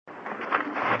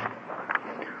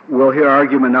We'll hear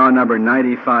argument now number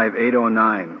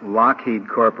 95809, Lockheed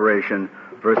Corporation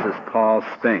versus Paul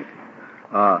Spink.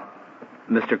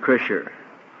 Mr. Krischer,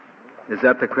 is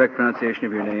that the correct pronunciation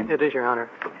of your name? It is, Your Honor.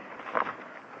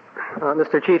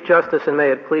 Mr. Chief Justice, and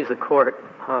may it please the Court,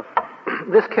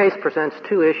 this case presents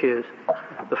two issues.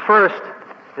 The first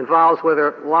involves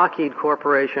whether Lockheed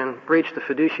Corporation breached the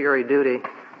fiduciary duty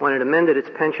when it amended its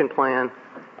pension plan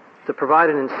to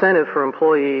provide an incentive for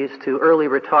employees to early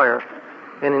retire,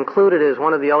 and included as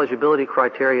one of the eligibility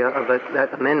criteria of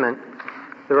that amendment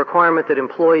the requirement that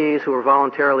employees who are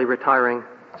voluntarily retiring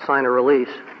sign a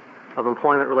release of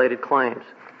employment-related claims.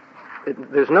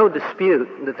 There's no dispute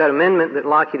that amendment that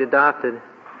Lockheed adopted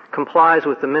complies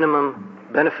with the minimum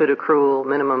benefit accrual,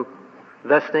 minimum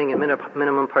vesting, and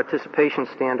minimum participation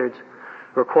standards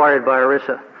required by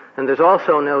ERISA. And there's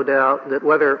also no doubt that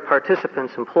whether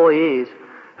participants, employees,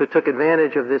 who took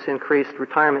advantage of this increased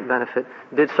retirement benefit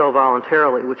did so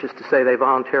voluntarily, which is to say they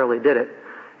voluntarily did it.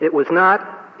 It was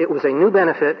a new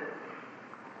benefit.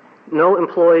 No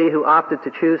employee who opted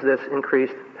to choose this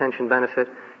increased pension benefit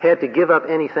had to give up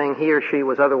anything he or she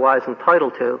was otherwise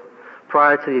entitled to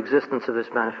prior to the existence of this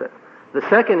benefit. The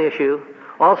second issue,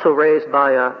 also raised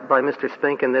by Mr.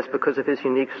 Spink in this because of his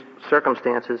unique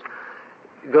circumstances,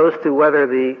 goes to whether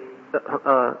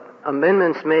the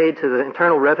amendments made to the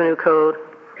Internal Revenue Code,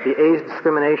 the AIDS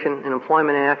Discrimination in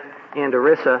Employment Act, and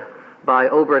ERISA by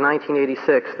OBRA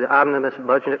 1986, the Omnibus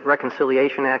Budget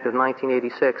Reconciliation Act of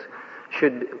 1986,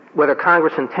 whether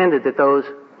Congress intended that those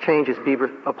changes be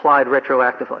applied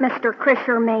retroactively. Mr.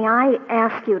 Krischer, may I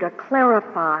ask you to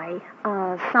clarify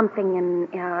something in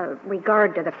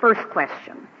regard to the first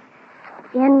question?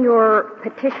 In your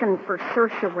petition for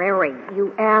certiorari,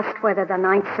 you asked whether the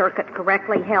Ninth Circuit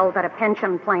correctly held that a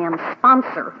pension plan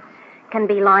sponsor can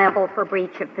be liable for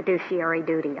breach of fiduciary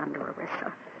duty under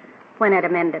ERISA when it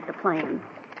amended the plan.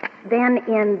 Then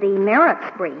in the merits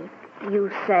brief, you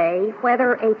say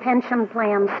whether a pension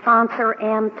plan sponsor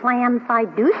and plan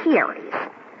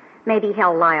fiduciaries may be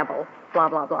held liable, blah,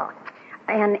 blah, blah.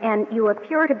 And you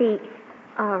appear to be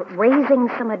raising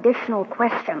some additional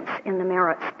questions in the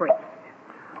merits brief.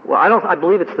 Well, I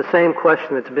believe it's the same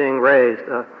question that's being raised,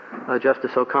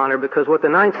 Justice O'Connor, because what the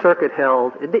Ninth Circuit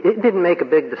held, it didn't make a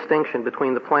big distinction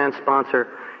between the plan sponsor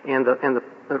and the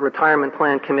retirement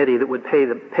plan committee that would pay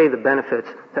the benefits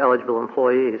to eligible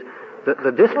employees.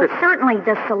 The district... Well, certainly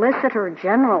the Solicitor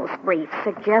General's brief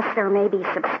suggests there may be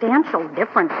substantial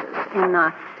differences in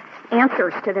the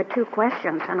answers to the two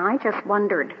questions, and I just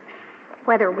wondered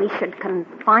whether we should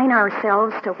confine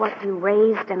ourselves to what you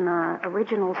raised in the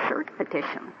original cert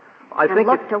petition and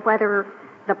look to whether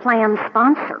the plan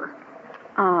sponsor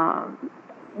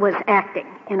was acting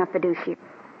in a fiduciary.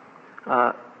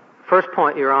 First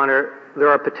point, Your Honor, there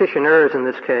are petitioners in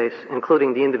this case,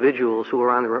 including the individuals who were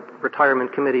on the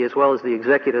retirement committee as well as the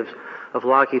executives of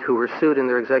Lockheed who were sued in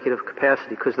their executive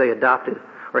capacity because they adopted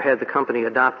or had the company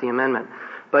adopt the amendment.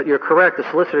 But you're correct, the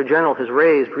Solicitor General has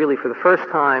raised really for the first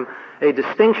time a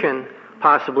distinction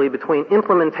possibly between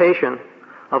implementation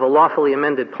of a lawfully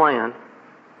amended plan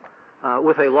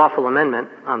with a lawful amendment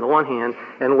on the one hand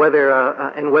and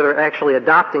whether actually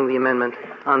adopting the amendment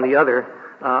on the other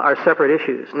are separate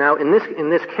issues. Now, in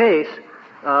this case,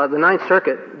 the Ninth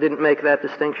Circuit didn't make that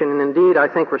distinction, and indeed, I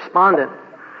think respondent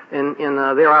in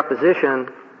their opposition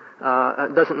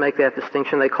doesn't make that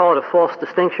distinction. They call it a false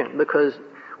distinction because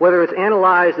whether it's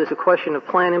analyzed as a question of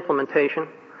plan implementation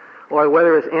or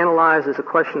whether it's analyzed as a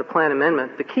question of plan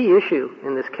amendment, the key issue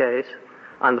in this case,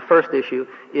 on the first issue,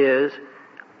 is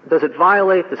does it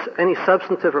violate any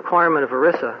substantive requirement of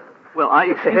ERISA? Well,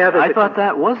 I thought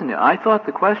that wasn't it. I thought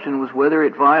the question was whether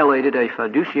it violated a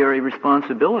fiduciary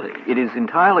responsibility. It is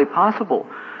entirely possible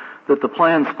that the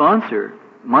plan sponsor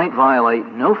might violate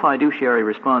no fiduciary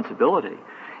responsibility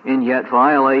and yet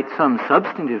violate some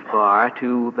substantive bar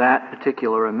to that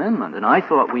particular amendment. And I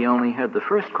thought we only had the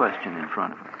first question in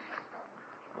front of us.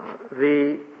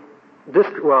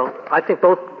 I think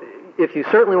both. If you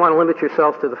certainly want to limit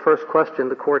yourself to the first question,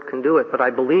 the court can do it. But I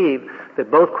believe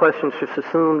that both questions should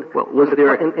assume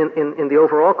in the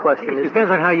overall question. It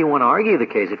depends on how you want to argue the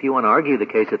case. If you want to argue the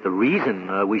case that the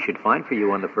reason we should find for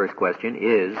you on the first question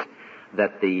is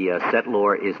that the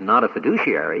settlor is not a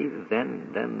fiduciary,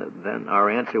 then our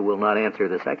answer will not answer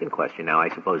the second question. Now, I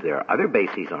suppose there are other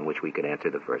bases on which we could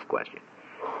answer the first question.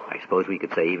 I suppose we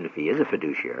could say even if he is a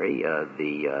fiduciary,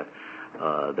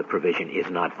 the provision is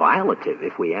not violative.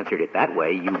 If we answered it that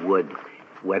way, you would,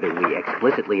 whether we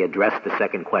explicitly address the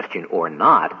second question or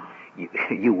not,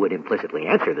 you would implicitly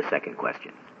answer the second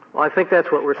question. Well, I think that's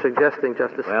what we're suggesting,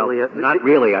 Justice Scalia. Not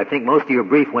really. I think most of your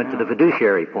brief went to the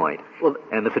fiduciary point.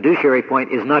 And the fiduciary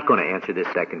point is not going to answer this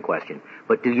second question.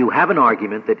 But do you have an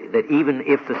argument that even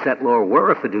if the settlor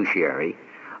were a fiduciary,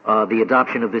 the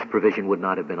adoption of this provision would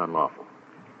not have been unlawful?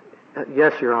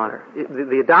 Yes, Your Honor.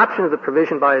 The adoption of the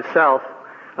provision by itself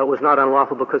was not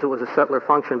unlawful because it was a settler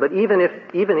function. But even if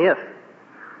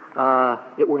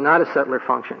it were not a settler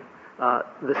function,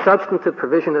 the substantive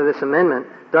provision of this amendment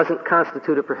doesn't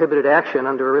constitute a prohibited action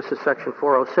under ERISA Section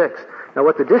 406. Now,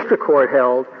 what the district court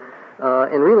held,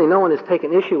 and really no one has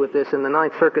taken issue with this in the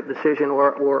Ninth Circuit decision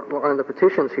or on the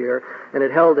petitions here, and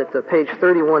it held at page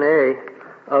 31A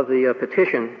of the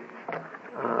petition,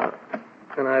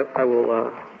 and I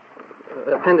will,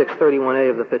 Appendix 31A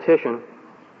of the petition,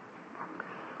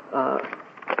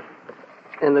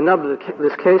 and the nub of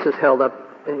this case is held up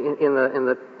in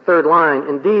the third line.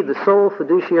 Indeed, the sole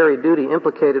fiduciary duty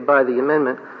implicated by the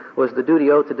amendment was the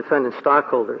duty owed to defendant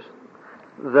stockholders.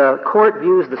 The court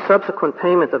views the subsequent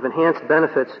payment of enhanced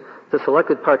benefits to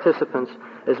selected participants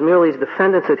as merely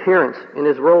defendant's adherence in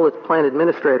his role as plan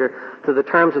administrator to the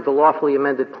terms of the lawfully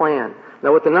amended plan.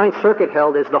 Now, what the Ninth Circuit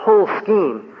held is the whole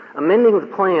scheme, amending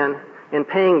the plan and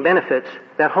paying benefits,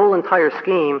 that whole entire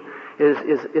scheme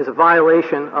is a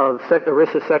violation of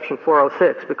ERISA Section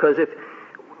 406, because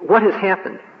what has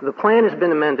happened? The plan has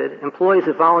been amended, employees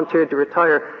have volunteered to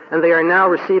retire, and they are now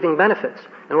receiving benefits.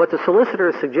 And what the solicitor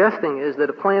is suggesting is that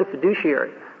a plan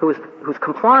fiduciary who's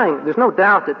complying, there's no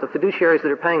doubt that the fiduciaries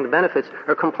that are paying the benefits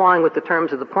are complying with the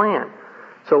terms of the plan.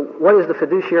 So what is the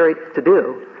fiduciary to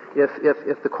do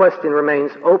if the question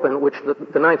remains open, which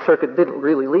the Ninth Circuit didn't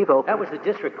really leave open? That was the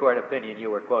district court opinion you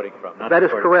were quoting from. That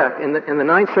is correct, and the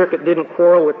Ninth Circuit didn't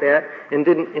quarrel with that and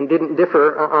didn't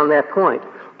differ on that point.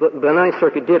 But the Ninth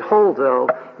Circuit did hold, though,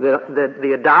 that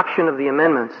the adoption of the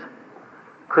amendments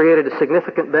created a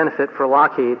significant benefit for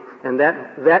Lockheed, and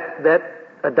that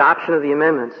adoption of the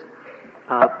amendments,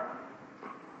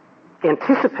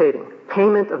 anticipating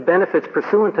payment of benefits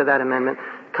pursuant to that amendment,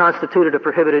 constituted a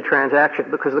prohibited transaction,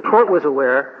 because the court was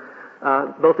aware,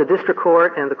 both the district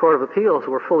court and the Court of Appeals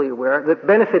were fully aware, that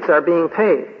benefits are being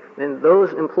paid, and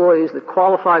those employees that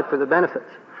qualified for the benefits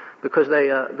because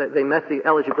they met the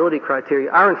eligibility criteria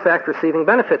are in fact receiving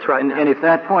benefits right now. And if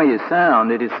that point is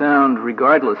sound, it is sound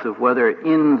regardless of whether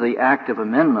in the act of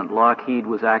amendment Lockheed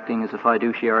was acting as a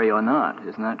fiduciary or not.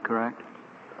 Isn't that correct?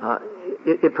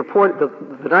 It purported,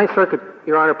 the Ninth Circuit,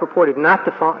 Your Honor, purported not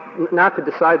to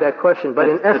decide that question, but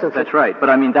in essence... That's right.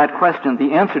 But I mean, that question,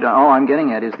 the answer to, all I'm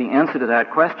getting at is the answer to that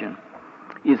question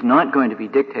is not going to be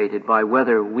dictated by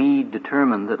whether we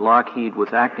determine that Lockheed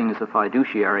was acting as a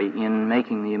fiduciary in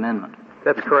making the amendment.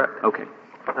 That's correct. Okay.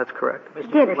 That's correct.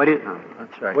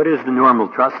 That's right. What is the normal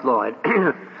trust law?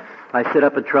 I set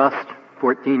up a trust,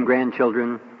 14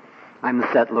 grandchildren. I'm the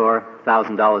settlor,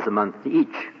 $1,000 a month to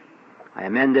each. I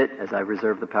amend it, as I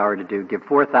reserve the power to do, give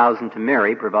 $4,000 to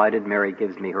Mary, provided Mary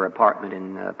gives me her apartment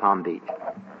in Palm Beach.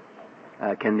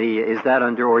 Is that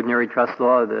under ordinary trust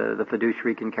law? The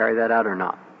fiduciary can carry that out or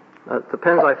not?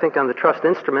 Depends, I think, on the trust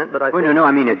instrument, but I think... No,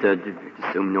 I mean,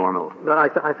 assume normal.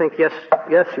 But I think yes,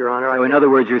 Your Honor. So in other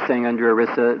words, you're saying under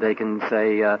ERISA, they can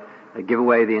say, give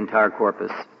away the entire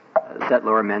corpus.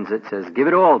 Settlor amends it, says, give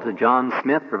it all to John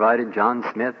Smith, provided John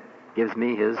Smith gives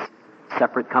me his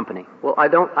separate company. Well, I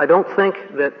don't think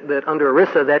that under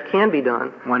ERISA that can be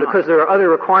done. Why not? Because there are other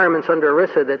requirements under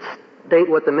ERISA that state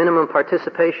what the minimum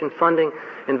participation, funding,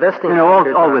 investing...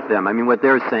 all with them. I mean, what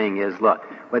they're saying is, look,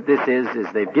 what this is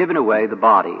they've given away the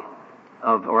body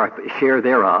or a share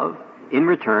thereof in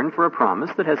return for a promise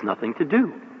that has nothing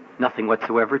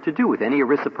whatsoever to do with any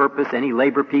ERISA purpose, any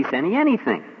labor peace,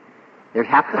 anything. They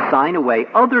have to sign away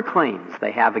other claims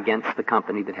they have against the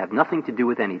company that have nothing to do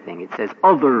with anything. It says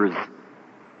others,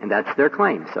 and that's their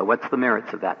claim. So what's the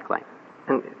merits of that claim?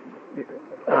 And,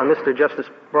 Mr. Justice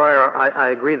Breyer,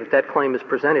 I agree that claim is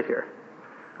presented here.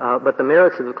 But the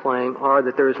merits of the claim are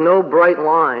that there is no bright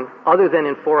line other than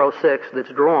in 406 that's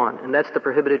drawn, and that's the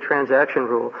prohibited transaction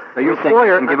rule. So you're saying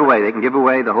they can give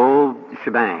away the whole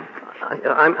shebang.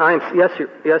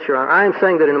 Yes, Your Honor. I am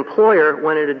saying that an employer,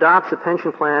 when it adopts a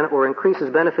pension plan or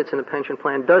increases benefits in a pension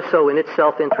plan, does so in its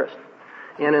self-interest.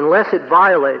 And unless it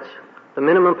violates the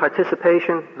minimum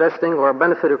participation, vesting, or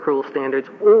benefit accrual standards,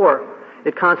 or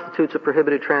it constitutes a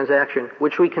prohibited transaction,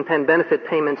 which we contend benefit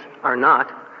payments are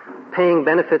not, paying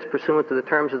benefits pursuant to the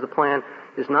terms of the plan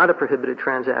is not a prohibited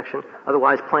transaction.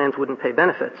 Otherwise, plans wouldn't pay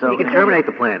benefits. So he can terminate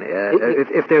the plan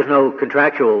if there's no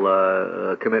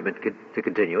contractual commitment to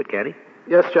continue it, can he?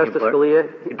 Yes, Justice Scalia.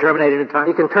 You can terminate it in time?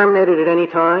 He can terminate it at any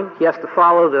time. He has to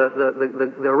follow the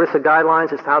ERISA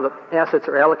guidelines as to how the assets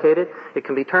are allocated. It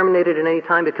can be terminated at any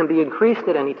time. It can be increased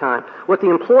at any time. What the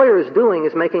employer is doing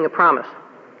is making a promise.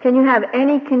 Can you have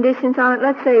any conditions on it?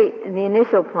 Let's say in the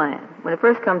initial plan, when it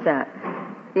first comes out,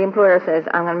 the employer says,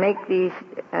 I'm going to make these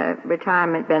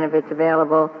retirement benefits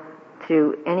available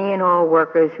to any and all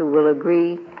workers who will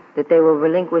agree that they will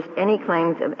relinquish any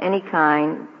claims of any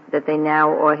kind that they now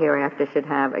or hereafter should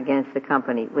have against the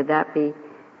company. Would that be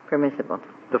permissible?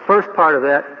 The first part of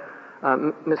that,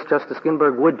 Ms. Justice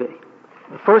Ginsburg, would be.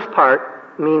 The first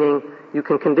part, meaning you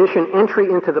can condition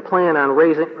entry into the plan on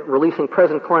releasing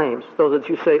present claims, so that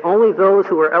you say only those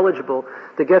who are eligible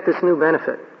to get this new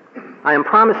benefit. I am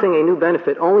promising a new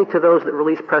benefit only to those that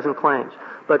release present claims.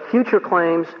 But future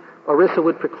claims, ERISA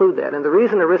would preclude that. And the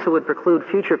reason ERISA would preclude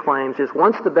future claims is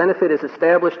once the benefit is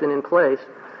established and in place,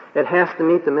 it has to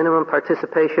meet the minimum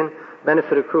participation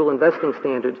benefit accrual investing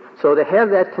standards. So to have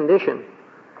that condition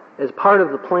as part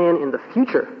of the plan in the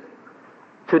future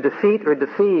to defeat or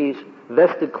defease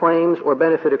vested claims or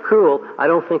benefit accrual, I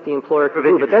don't think the employer could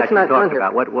do. But that's not done here.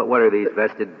 What are these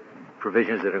vested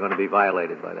provisions that are going to be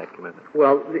violated by that commitment?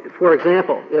 Well, for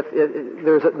example, if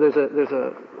there's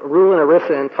a rule in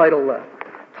ERISA in Title I,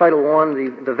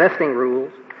 the vesting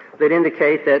rules, that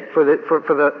indicate that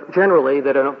generally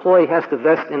that an employee has to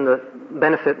vest in the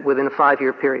benefit within a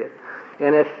 5-year period.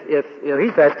 And if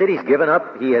he's vested, he's given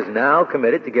up, he has now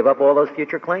committed to give up all those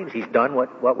future claims. He's done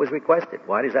what was requested.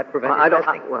 Why does that prevent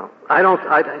vesting?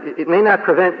 It may not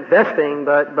prevent vesting,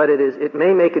 but it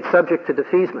may make it subject to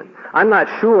defeasement. I'm not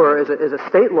sure, as a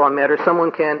state law matter,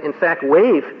 someone can in fact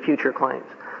waive future claims.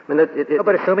 I mean,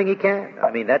 but assuming he can,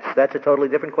 I mean that's a totally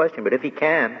different question. But if he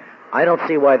can, I don't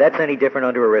see why that's any different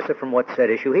under ERISA from what's at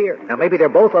issue here. Now maybe they're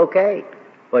both okay,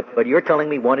 but you're telling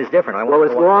me one is different. I want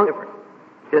to know one is different.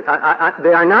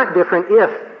 They are not different if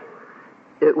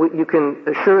you can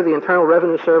assure the Internal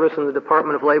Revenue Service and the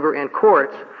Department of Labor and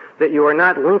courts that you are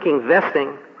not linking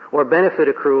vesting or benefit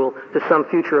accrual to some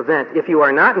future event. If you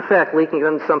are not, in fact, linking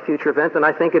them to some future event, then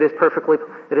I think it is perfectly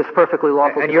lawful to do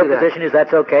that. And your position is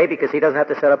that's okay because he doesn't have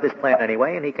to set up this plan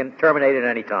anyway, and he can terminate it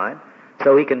any time,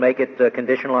 so he can make it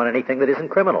conditional on anything that isn't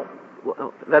criminal.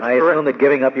 Well, that's I correct. assume that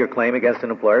giving up your claim against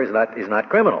an employer is not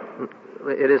criminal.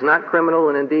 It is not criminal,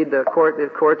 and indeed the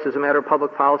courts, as a matter of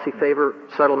public policy, favor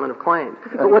settlement of claims.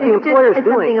 But what the employer is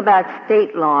doing... Something about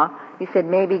state law. You said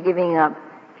maybe giving up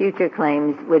future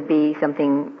claims would be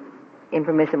something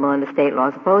impermissible under state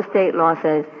law. Suppose state law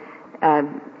says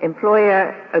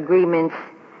employer agreements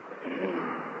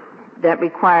that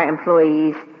require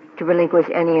employees to relinquish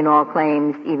any and all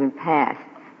claims, even past.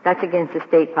 That's against the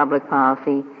state public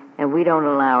policy, and we don't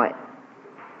allow it.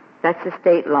 That's the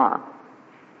state law.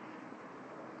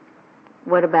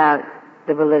 What about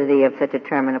the validity of such a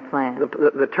term in a plan?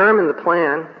 The term in the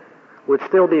plan would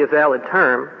still be a valid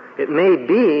term. It may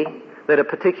be that a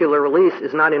particular release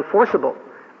is not enforceable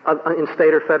in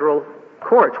state or federal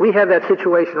courts. We have that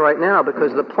situation right now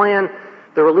because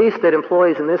the release that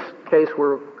employees in this case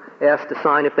were asked to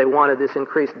sign if they wanted this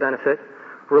increased benefit,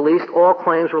 released all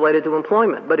claims related to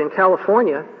employment. But in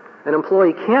California, an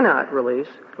employee cannot release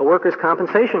a workers'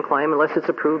 compensation claim unless it's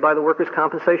approved by the Workers'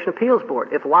 Compensation Appeals Board.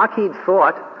 If Lockheed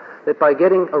thought that by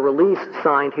getting a release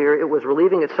signed here, it was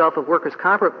relieving itself of workers'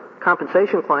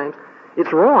 compensation claims,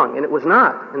 it's wrong, and it was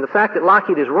not. And the fact that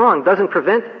Lockheed is wrong doesn't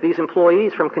prevent these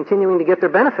employees from continuing to get their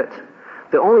benefits.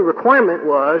 The only requirement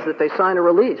was that they sign a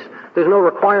release. There's no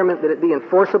requirement that it be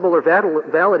enforceable or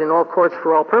valid in all courts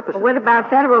for all purposes. Well, what about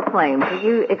federal claims?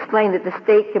 You explained that the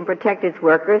state can protect its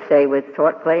workers, say, with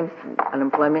tort claims,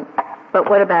 unemployment. But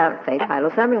what about, say, Title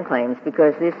VII claims?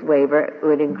 Because this waiver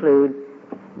would include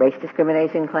race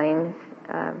discrimination claims,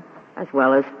 as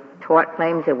well as tort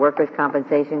claims and workers'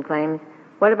 compensation claims.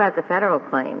 What about the federal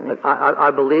claims? I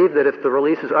believe that if the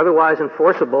release is otherwise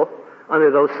enforceable under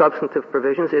those substantive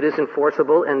provisions, it is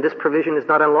enforceable, and this provision is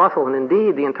not unlawful. And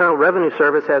indeed, the Internal Revenue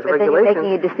Service has regulations. But then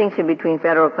you're making a distinction between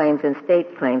federal claims and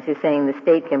state claims. You're saying the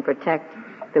state can protect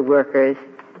the workers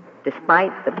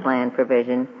despite the plan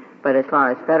provision, but as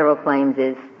far as federal claims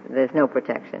there's no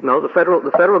protection. No, the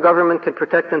federal government can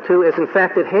protect them too, as in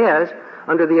fact it has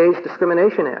under the Age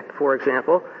Discrimination Act, for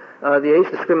example. The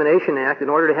Age Discrimination Act, in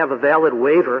order to have a valid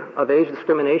waiver of age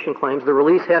discrimination claims, the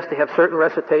release has to have certain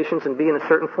recitations and be in a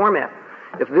certain format.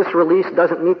 If this release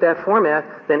doesn't meet that format,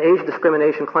 then age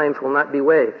discrimination claims will not be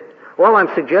waived. All I'm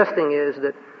suggesting is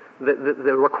that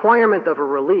the requirement of a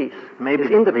release is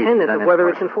independent of whether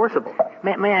it's enforceable.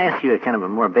 May I ask you a kind of a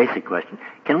more basic question?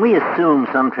 Can we assume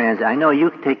some I know you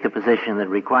take the position that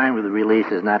requiring the release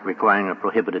is not requiring a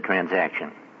prohibited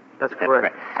transaction. That's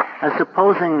correct.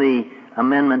 Supposing the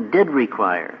amendment did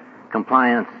require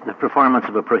compliance, the performance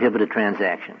of a prohibited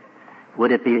transaction,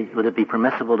 would it be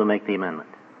permissible to make the amendment?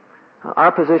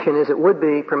 Our position is it would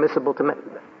be permissible to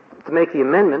make the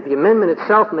amendment. The amendment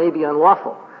itself may be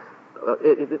unlawful.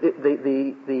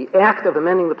 The act of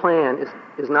amending the plan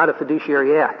is not a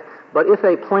fiduciary act. But if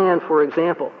a plan, for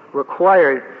example,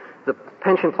 required the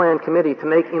pension plan committee to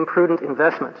make imprudent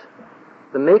investments,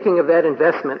 the making of that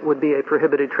investment would be a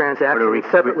prohibited transaction,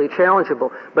 separately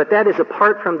challengeable. But that is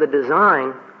apart from the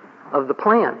design of the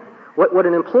plan. What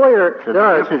an employer does...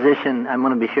 Your position, I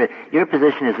want to be sure, your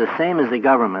position is the same as the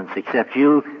government's, except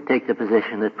you take the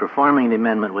position that performing the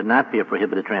amendment would not be a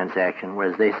prohibited transaction,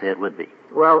 whereas they say it would be.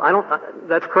 Well,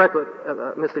 that's correct,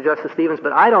 Mr. Justice Stevens,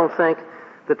 but I don't think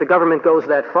that the government goes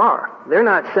that far. They're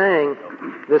not saying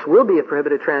this will be a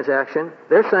prohibited transaction.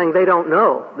 They're saying they don't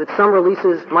know, that some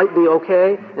releases might be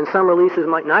okay and some releases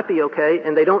might not be okay,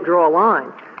 and they don't draw a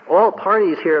line. All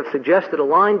parties here have suggested a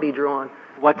line be drawn.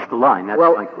 What's the line?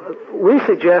 We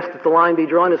suggest that the line be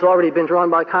drawn has already been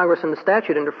drawn by Congress in the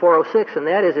statute under 406, and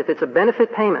that is if it's a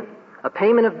benefit payment, a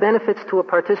payment of benefits to a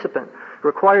participant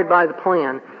required by the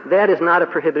plan, that is not a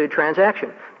prohibited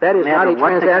transaction. That is not a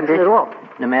transaction at all.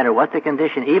 No matter what the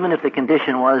condition, even if the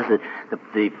condition was that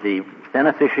the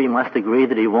beneficiary must agree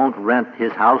that he won't rent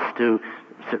his house to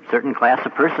a certain class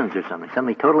of persons or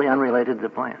something totally unrelated to the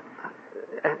plan.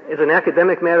 As an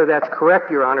academic matter, that's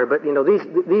correct, Your Honor, but,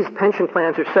 these pension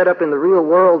plans are set up in the real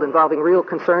world involving real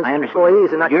concerns for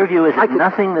employees. And your view is that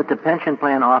nothing that the pension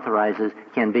plan authorizes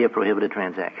can be a prohibited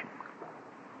transaction.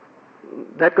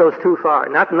 That goes too far.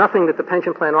 Nothing that the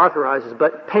pension plan authorizes,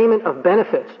 but payment of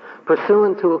benefits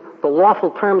pursuant to the lawful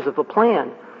terms of the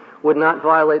plan would not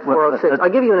violate 406.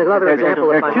 I'll give you another example.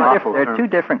 There are two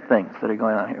different things that are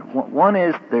going on here. One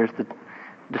is there's the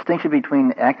distinction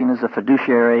between acting as a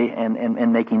fiduciary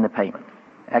and making the payment,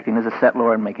 acting as a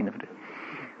settlor and making the fiduciary.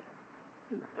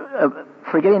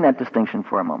 Forgetting that distinction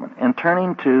for a moment and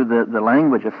turning to the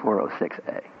language of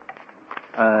 406A,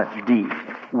 D,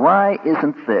 why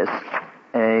isn't this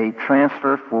a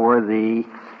transfer for the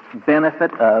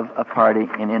benefit of a party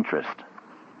in interest?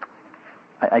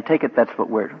 I take it that's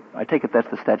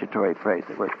the statutory phrase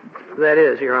that we're... That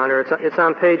is, Your Honor. It's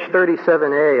on page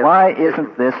 37A. Why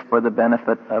isn't this for the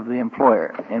benefit of the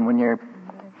employer? And when you're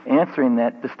answering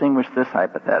that, distinguish this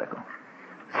hypothetical.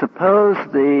 Suppose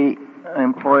the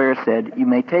employer said, you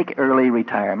may take early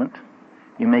retirement,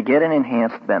 you may get an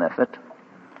enhanced benefit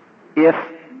if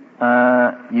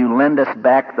you lend us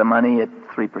back the money at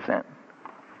 3%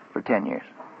 for 10 years.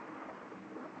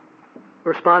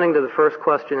 Responding to the first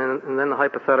question and then the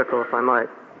hypothetical, if I might.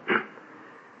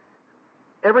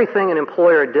 Everything an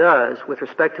employer does with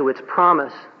respect to its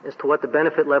promise as to what the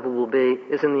benefit level will be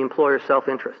is in the employer's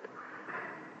self-interest.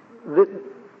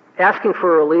 Asking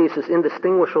for a release is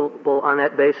indistinguishable on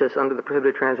that basis under the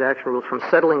prohibited transaction rules from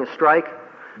settling a strike,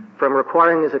 from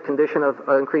requiring as a condition of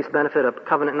increased benefit a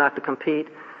covenant not to compete,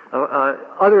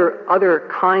 other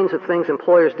kinds of things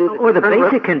employers do. Or the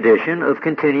basic condition of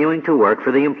continuing to work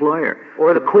for the employer.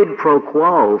 Or the quid pro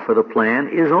quo for the plan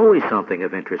is always something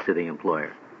of interest to the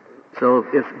employer. So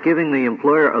if giving the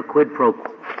employer a quid pro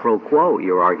quo,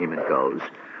 your argument goes,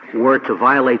 were to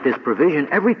violate this provision,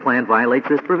 every plan violates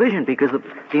this provision because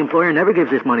the employer never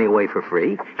gives this money away for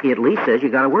free. He at least says, you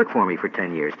got to work for me for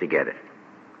 10 years to get it.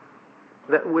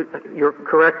 You're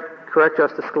correct,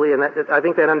 Justice Scalia, and I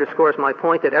think that underscores my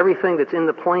point that everything that's in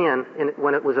the plan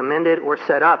when it was amended or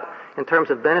set up in terms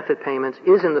of benefit payments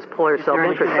is in the employer's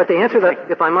self-interest. But to answer that,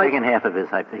 if I might... Second half of his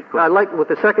hypothetical. I like with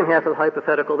the second half of the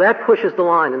hypothetical, that pushes the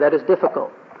line, and that is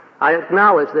difficult. I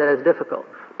acknowledge that is difficult.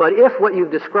 But if what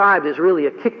you've described is really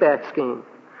a kickback scheme,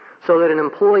 so that an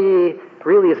employee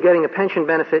really is getting a pension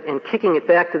benefit and kicking it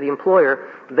back to the employer,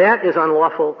 that is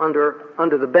unlawful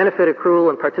under the benefit accrual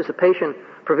and participation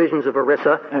provisions of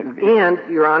ERISA.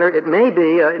 And, Your Honor, it may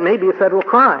be a federal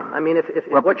crime. I mean, if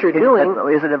what you're doing...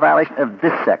 Is it a violation of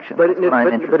this section? But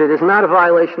it is not a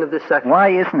violation of this section. Why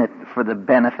isn't it for the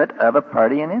benefit of a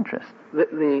party in interest?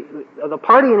 The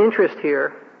party in interest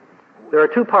here, there are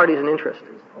two parties in interest,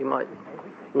 you might.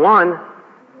 One,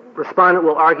 respondent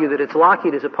will argue that it's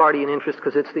Lockheed as a party in interest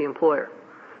because it's the employer.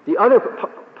 The other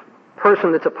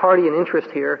person that's a party in interest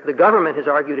here, the government has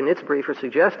argued in its brief or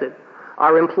suggested,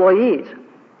 are employees.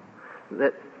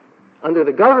 That under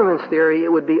the government's theory,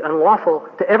 it would be unlawful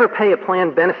to ever pay a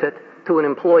planned benefit to an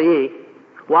employee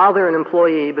while they're an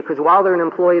employee, because while they're an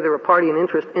employee, they're a party in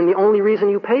interest, and the only reason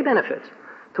you pay benefits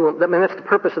to them, I mean, that's the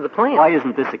purpose of the plan. Why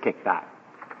isn't this a kickback?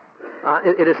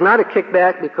 It is not a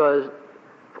kickback because,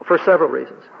 for several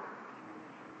reasons.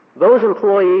 Those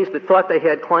employees that thought they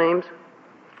had claims,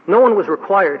 no one was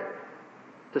required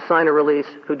to sign a release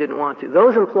who didn't want to.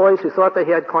 Those employees who thought they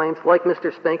had claims, like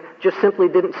Mr. Spink, just simply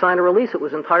didn't sign a release. It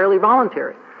was entirely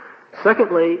voluntary.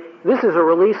 Secondly, this is a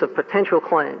release of potential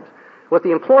claims. What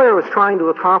the employer was trying to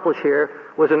accomplish here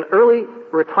was an early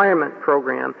retirement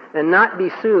program and not be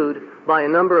sued by a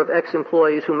number of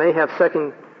ex-employees who may have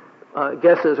second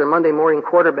guesses or Monday morning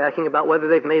quarterbacking about whether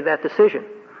they've made that decision.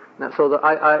 Now, so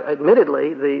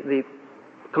admittedly, the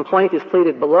complaint is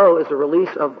pleaded below as a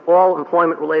release of all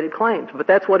employment-related claims. But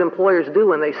that's what employers do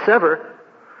when they sever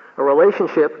a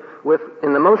relationship with,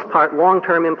 in the most part,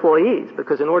 long-term employees,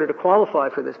 because in order to qualify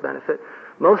for this benefit,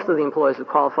 most of the employees that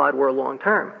qualified were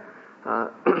long-term.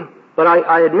 But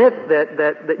I admit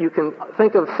that you can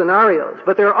think of scenarios.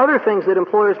 But there are other things that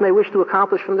employers may wish to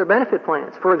accomplish from their benefit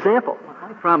plans. For example,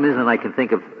 my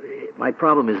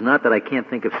problem is not that I can't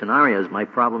think of scenarios. My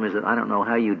problem is that I don't know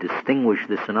how you distinguish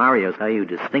the scenarios, how you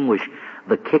distinguish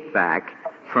the kickback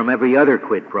from every other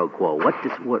quid pro quo.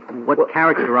 What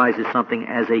characterizes something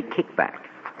as a kickback?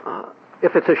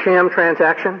 If it's a sham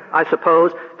transaction, I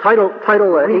suppose. Title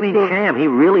 18. What do you mean sham? He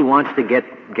really wants to get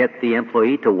the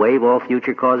employee to waive all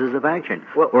future causes of action.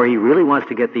 Or he really wants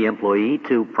to get the employee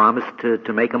to promise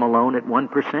to make him a loan at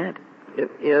 1%.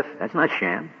 That's not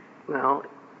sham. Now,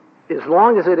 as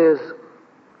long as it is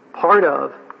part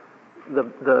of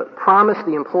the promise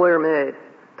the employer made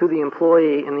to the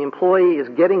employee, and the employee is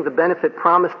getting the benefit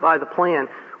promised by the plan,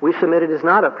 we submit it as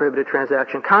not a prohibited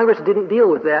transaction. Congress didn't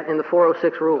deal with that in the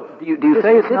 406 rule. Do you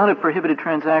say it's not a prohibited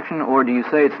transaction, or do you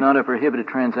say it's not a prohibited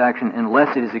transaction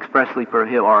unless it is expressly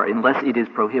prohibited, or unless it is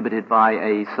prohibited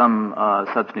by some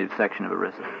substantive section of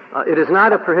ERISA? It is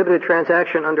not a prohibited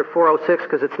transaction under 406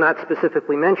 because it's not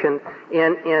specifically mentioned,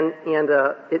 and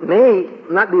it may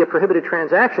not be a prohibited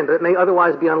transaction, but it may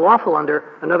otherwise be unlawful under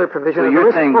another provision of ERISA. So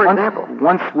you're saying, for example,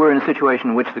 once we're in a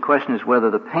situation in which the question is whether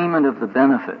the payment of the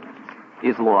benefit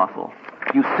is lawful,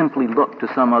 you simply look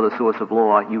to some other source of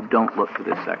law. You don't look to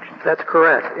this section. That's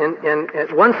correct.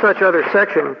 And one such other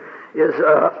section is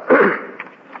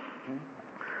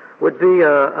would be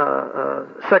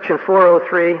section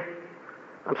 403.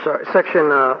 I'm sorry, section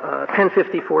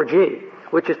 1054G,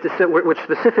 which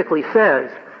specifically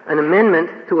says an amendment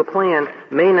to a plan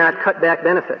may not cut back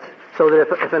benefits. So that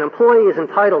if an employee is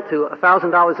entitled to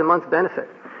 $1,000 a month benefit,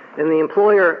 and the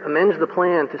employer amends the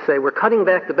plan to say we're cutting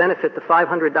back the benefit to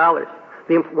 $500.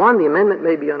 The amendment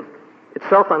may be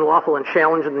itself unlawful and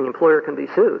challenged, and the employer can be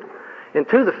sued. And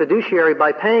two, the fiduciary,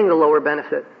 by paying the lower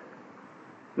benefit,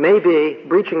 may be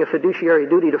breaching a fiduciary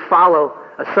duty to follow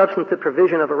a substantive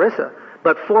provision of ERISA.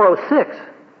 But 406,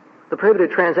 the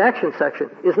prohibited transaction section,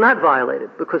 is not violated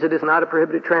because it is not a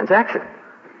prohibited transaction.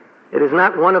 It is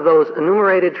not one of those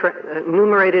enumerated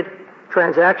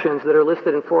transactions that are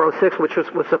listed in 406, which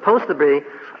was supposed to be,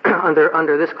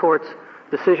 under this court's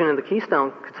decision in the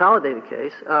Keystone Consolidated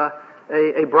case,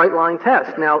 a bright line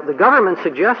test. Now, the government's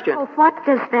suggestion... Well, what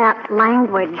does that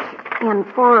language in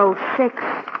 406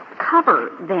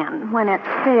 cover, then, when it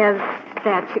says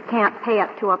that you can't pay it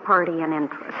to a party in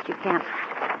interest? You can't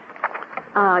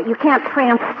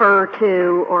transfer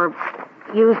to or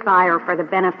use by or for the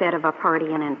benefit of a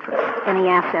party in interest any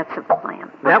assets of the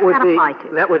plan. That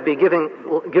would be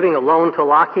giving a loan to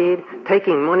Lockheed,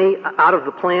 taking money out of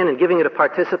the plan and giving it a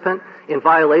participant in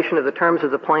violation of the terms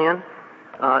of the plan,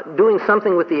 doing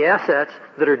something with the assets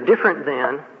that are different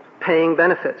than paying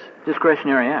benefits.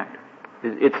 Discretionary act.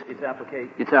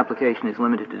 Its application is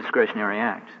limited to discretionary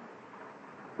acts,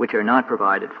 which are not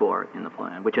provided for in the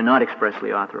plan, which are not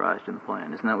expressly authorized in the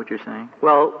plan. Isn't that what you're saying?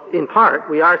 Well, in part,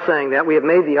 we are saying that. We have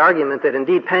made the argument that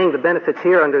indeed paying the benefits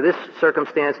here under this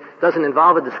circumstance doesn't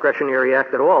involve a discretionary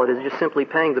act at all. It is just simply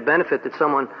paying the benefit that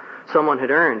someone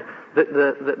had earned.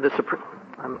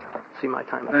 I see my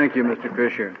time. Thank you, Mr.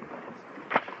 Fisher.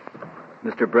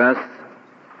 Mr. Brest.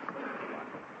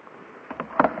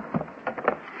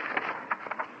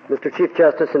 Mr. Chief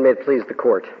Justice, and may it please the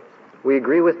Court, we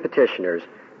agree with petitioners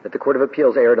that the Court of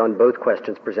Appeals erred on both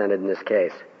questions presented in this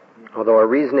case, although our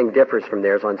reasoning differs from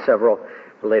theirs on several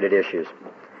related issues.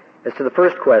 As to the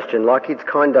first question, Lockheed's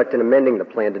conduct in amending the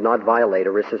plan did not violate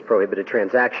ERISA's prohibited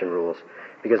transaction rules,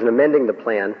 because in amending the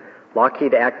plan,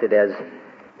 Lockheed acted as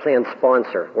plan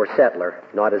sponsor or settler,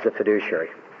 not as a fiduciary.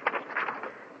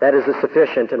 That is a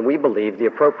sufficient and we believe the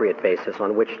appropriate basis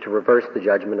on which to reverse the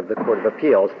judgment of the Court of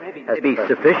Appeals. Maybe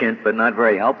sufficient, but not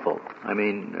very helpful. I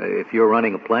mean, if you're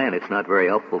running a plan, it's not very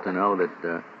helpful to know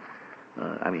that,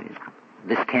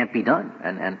 this can't be done.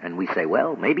 And we say,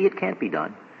 well, maybe it can't be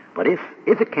done. But if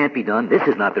it can't be done, this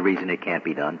is not the reason it can't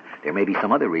be done. There may be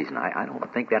some other reason. I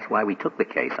don't think that's why we took the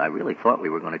case. I really thought we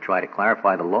were going to try to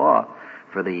clarify the law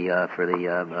for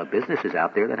the businesses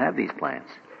out there that have these plans.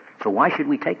 So why should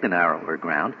we take the narrower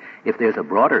ground if there's a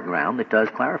broader ground that does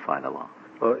clarify the law?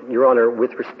 Well, Your Honor,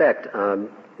 with respect,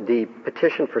 the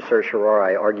petition for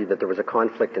certiorari argued that there was a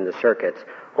conflict in the circuits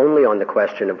only on the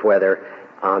question of whether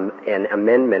an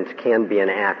amendment can be an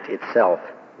act itself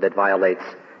that violates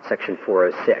Section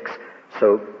 406.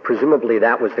 So presumably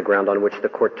that was the ground on which the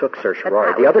court took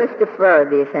certiorari. But that would just defer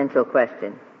the essential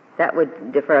question. That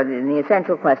would defer. And the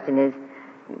essential question is,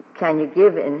 can you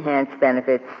give enhanced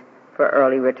benefits for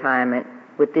early retirement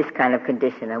with this kind of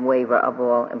condition, a waiver of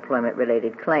all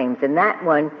employment-related claims? And that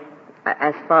one,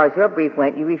 as far as your brief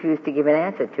went, you refused to give an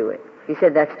answer to it. You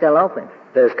said that's still open.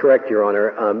 That is correct, Your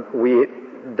Honor.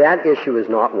 That issue is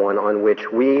not one on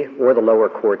which we or the lower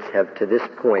courts have, to this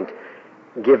point,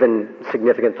 given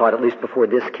significant thought, at least before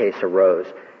this case arose.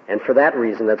 And for that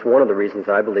reason, that's one of the reasons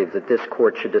I believe that this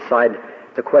court should decide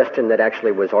the question that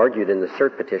actually was argued in the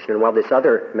cert petition. And while this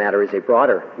other matter is a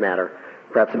broader matter,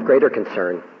 perhaps of greater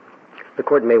concern, the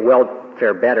court may well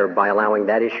fare better by allowing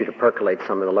that issue to percolate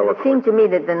some in the lower court. It seemed to me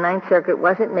that the Ninth Circuit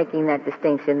wasn't making that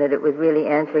distinction, that it was really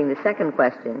answering the second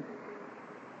question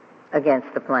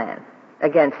against the plan,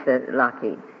 against the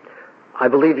Lockheed. I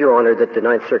believe, Your Honor, that the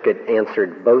Ninth Circuit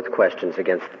answered both questions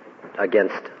against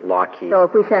Lockheed. So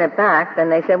if we sent it back, then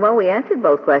they said, well, we answered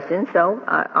both questions, so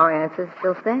our answer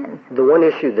still stands. The one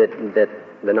issue that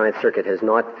the Ninth Circuit has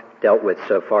not dealt with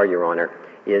so far, Your Honor,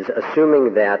 is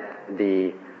assuming that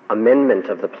the amendment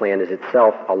of the plan is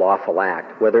itself a lawful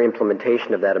act, whether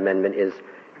implementation of that amendment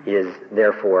is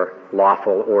therefore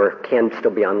lawful or can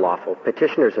still be unlawful.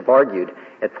 Petitioners have argued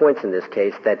at points in this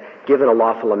case that given a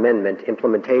lawful amendment,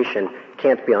 implementation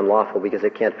can't be unlawful because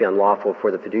it can't be unlawful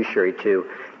for the fiduciary to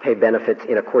pay benefits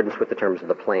in accordance with the terms of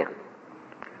the plan.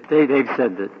 They've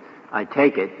said that, I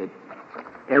take it, that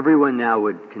everyone now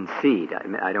would concede.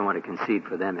 I don't want to concede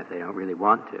for them if they don't really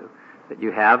want to. But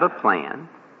you have a plan,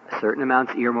 a certain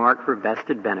amount's earmarked for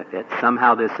vested benefits.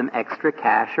 Somehow there's some extra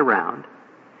cash around,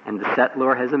 and the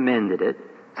settlor has amended it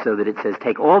so that it says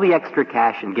take all the extra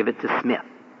cash and give it to Smith,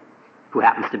 who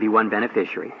happens to be one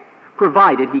beneficiary,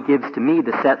 provided he gives to me,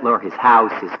 the settlor, his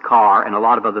house, his car, and a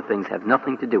lot of other things have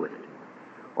nothing to do with it.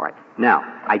 All right. Now,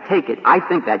 I take it, I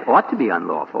think that ought to be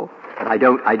unlawful, but I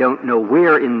don't know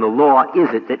where in the law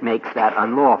is it that makes that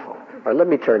unlawful. All right, let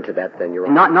me turn to that then, Your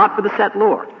Honor. Not for the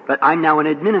settlor, but I'm now an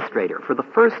administrator, for the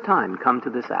first time come to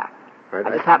this act. Right.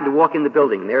 I just happen to walk in the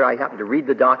building. There I happen to read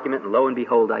the document, and lo and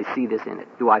behold, I see this in it.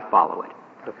 Do I follow it?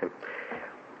 Okay.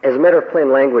 As a matter of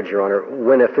plain language, Your Honor,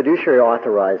 when a fiduciary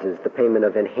authorizes the payment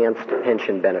of enhanced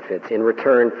pension benefits in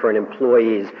return for an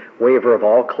employee's waiver of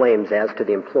all claims as to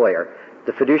the employer,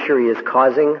 the fiduciary is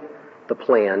causing the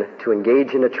plan to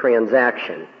engage in a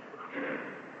transaction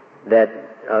that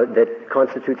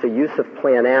constitutes a use of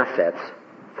plan assets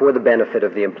for the benefit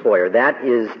of the employer. That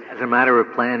is, as a matter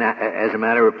of plain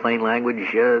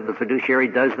language, the fiduciary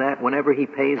does that whenever he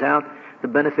pays out the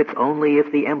benefits only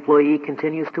if the employee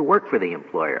continues to work for the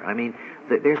employer. I mean,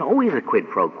 there's always a quid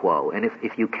pro quo, and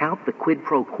if you count the quid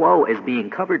pro quo as being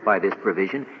covered by this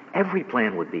provision, every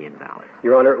plan would be invalid.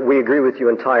 Your Honor, we agree with you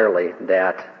entirely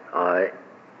that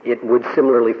it would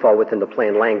similarly fall within the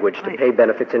plain language to pay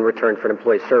benefits in return for an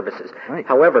employee's services. Right.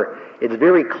 However, it's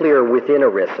very clear within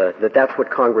ERISA that that's what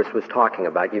Congress was talking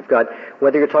about. You've got,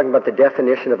 whether you're talking about the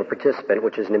definition of a participant,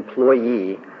 which is an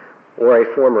employee or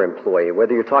a former employee,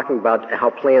 whether you're talking about how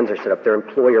plans are set up, they're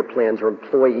employer plans or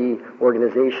employee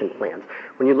organization plans.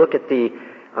 When you look at the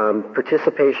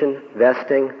participation,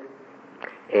 vesting,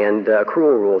 and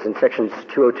accrual rules in sections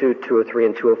 202, 203,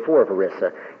 and 204 of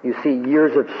ERISA, you see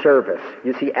years of service.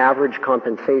 You see average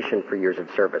compensation for years of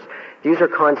service. These are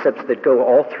concepts that go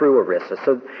all through ERISA.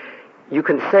 So you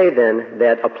can say then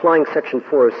that applying section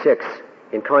 406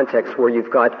 in context where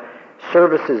you've got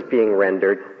services being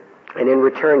rendered and in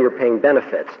return you're paying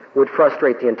benefits would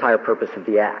frustrate the entire purpose of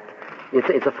the Act.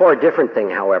 It's a far different thing,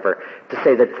 however, to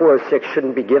say that 406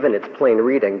 shouldn't be given its plain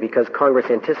reading because Congress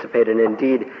anticipated and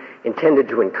indeed intended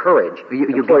to encourage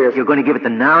employers. You're going to give it the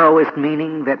narrowest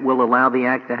meaning that will allow the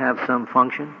Act to have some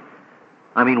function?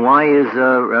 I mean, why is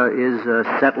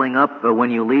settling up when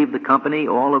you leave the company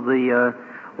all of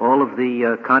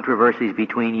the controversies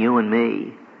between you and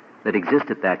me that exist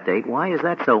at that date? Why is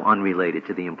that so unrelated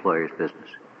to the employer's business?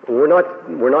 We're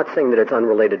not saying that it's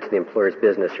unrelated to the employer's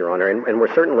business, Your Honor, and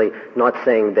we're certainly not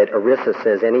saying that ERISA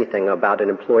says anything about an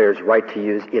employer's right to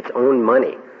use its own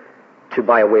money to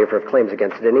buy a waiver of claims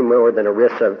against it any more than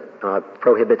ERISA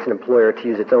prohibits an employer to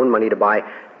use its own money to buy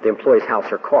the employee's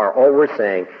house or car. All we're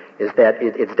saying is that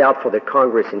it's doubtful that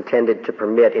Congress intended to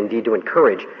permit, indeed to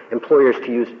encourage, employers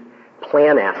to use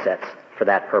plan assets for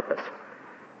that purpose.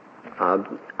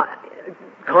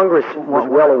 Congress was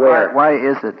well aware. Why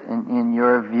is it, in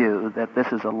your view, that this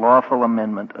is a lawful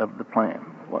amendment of the plan?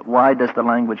 Why does the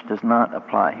language does not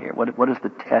apply here? What is the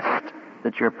test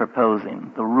that you're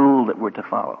proposing, the rule that we're to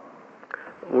follow?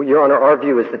 Well, Your Honor, our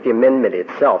view is that the amendment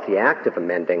itself, the act of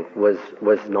amending, was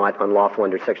not unlawful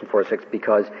under Section 406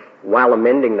 because while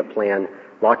amending the plan,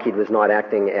 Lockheed was not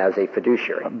acting as a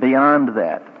fiduciary. Beyond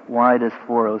that, why does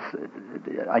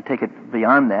 406, I take it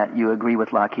beyond that, you agree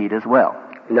with Lockheed as well?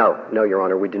 No, Your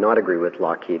Honor, we do not agree with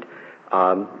Lockheed.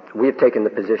 We have taken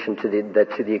the position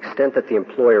that to the extent that the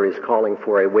employer is calling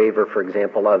for a waiver, for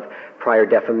example, of prior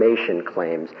defamation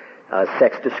claims,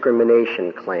 sex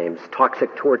discrimination claims,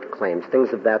 toxic tort claims,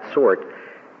 things of that sort,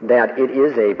 that it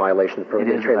is a violation of the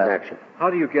prohibited transaction. How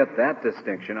do you get that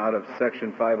distinction out of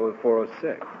Section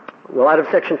 406? Well, out of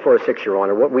Section 406, Your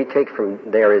Honor, what we take from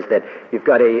there is that you've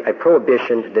got a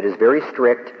prohibition that is very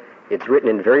strict. It's written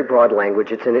in very broad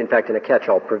language. It's, in fact, in a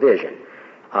catch-all provision.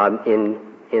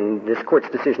 In this Court's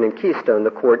decision in Keystone,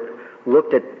 the Court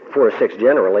looked at 406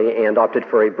 generally and opted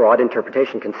for a broad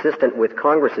interpretation consistent with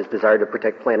Congress's desire to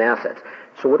protect plan assets.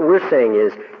 So what we're saying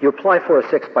is you apply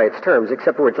 406 by its terms,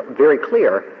 except where it's very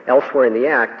clear elsewhere in the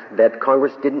Act that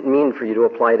Congress didn't mean for you to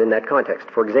apply it in that context.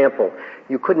 For example,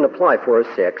 you couldn't apply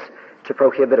 406 to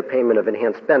prohibit a payment of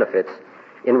enhanced benefits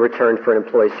in return for an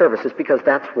employee's services because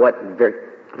that's what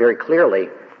very clearly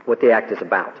what the Act is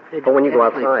about. But when you go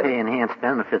outside... They pay enhanced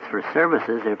benefits for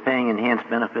services. They're paying enhanced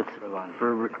benefits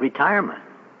for retirement.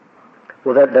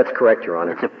 Well, that's correct, Your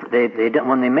Honor.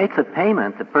 When they make the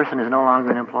payment, the person is no longer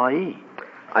an employee.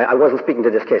 I wasn't speaking to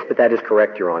this case, but that is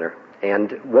correct, Your Honor.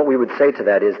 And what we would say to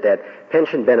that is that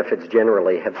pension benefits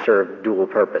generally have served dual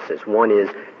purposes. One is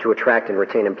to attract and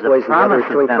retain employees, and the other is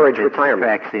to encourage retirement.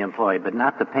 Attracts the employee, but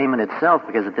not the payment itself,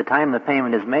 because at the time the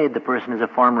payment is made, the person is a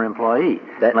former employee,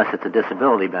 unless it's a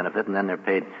disability benefit, and then they're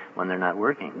paid when they're not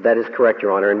working. That is correct,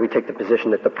 Your Honor, and we take the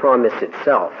position that the promise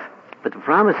itself... But the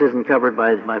promise isn't covered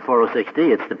by 406D.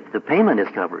 It's the payment is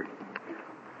covered.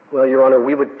 Well, Your Honor,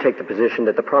 we would take the position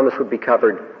that the promise would be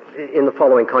covered in the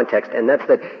following context, and that's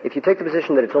that if you take the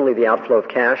position that it's only the outflow of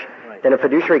cash, then a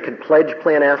fiduciary could pledge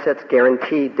plan assets,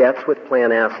 guarantee debts with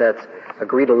plan assets,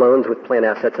 agree to loans with plan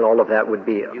assets, and all of that would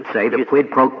be... You say the quid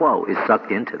pro quo is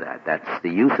sucked into that. That's the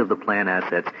use of the plan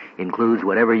assets includes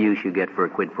whatever use you get for a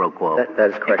quid pro quo. That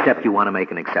is correct. Except you want to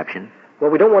make an exception. Well,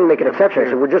 we don't want to make an exception,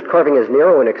 so we're just carving as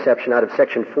narrow an exception out of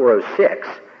Section 406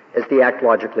 as the Act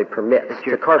logically permits.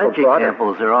 Your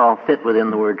examples are all fit within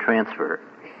the word transfer,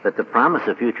 but the promise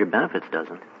of future benefits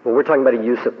doesn't. Well, we're talking about a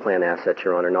use of plan assets,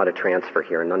 Your Honor, not a transfer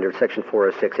here. And under Section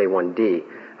 406A1D,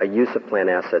 a use of plan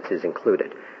assets is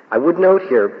included. I would note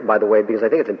here, by the way, because I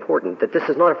think it's important, that this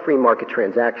is not a free market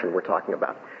transaction we're talking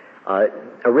about.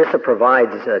 ERISA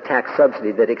provides a tax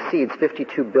subsidy that exceeds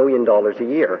 $52 billion a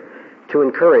year to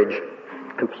encourage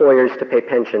employers to pay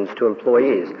pensions to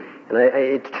employees. And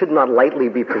it should not lightly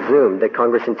be presumed that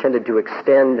Congress intended to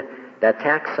extend that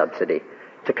tax subsidy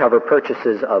to cover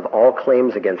purchases of all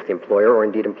claims against the employer or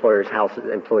indeed employees'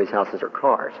 houses or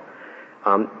cars.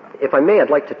 If I may, I'd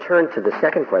like to turn to the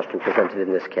second question presented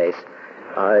in this case,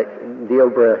 the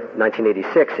OBRA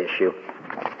 1986 issue.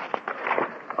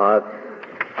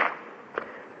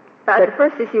 The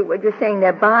first issue, what you're saying,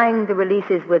 they're buying the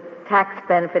releases with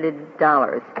tax-benefited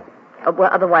dollars.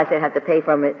 Otherwise, they'd have to pay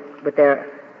from it with their...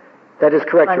 That is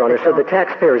correct, Your Honor. So the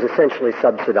taxpayer is essentially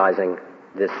subsidizing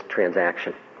this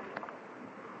transaction.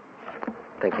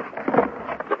 Thank you.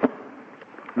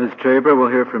 Ms. Tabor, we'll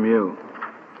hear from you.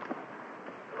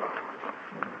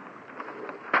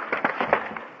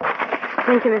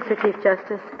 Thank you, Mr. Chief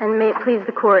Justice, and may it please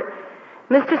the Court.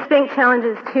 Mr. Spink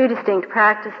challenges two distinct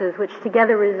practices which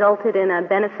together resulted in a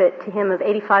benefit to him of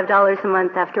 $85 a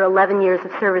month after 11 years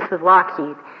of service with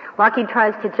Lockheed. Lockheed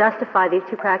tries to justify these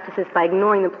two practices by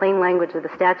ignoring the plain language of the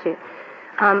statute.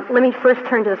 Let me first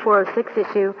turn to the 406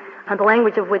 issue, the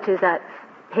language of which is at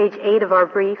page 8 of our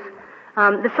brief.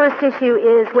 The first issue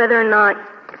is whether or not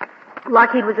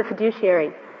Lockheed was a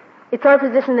fiduciary. It's our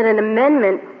position that an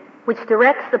amendment which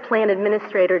directs the plan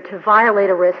administrator to violate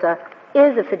ERISA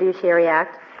is a fiduciary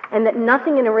act, and that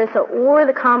nothing in ERISA or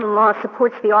the common law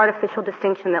supports the artificial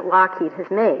distinction that Lockheed has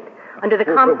made. Under the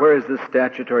where is this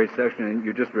statutory section? And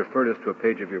you just referred us to a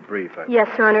page of your brief. Yes,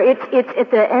 Your Honor. It's at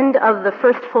the end of the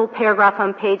first full paragraph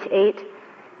on page 8,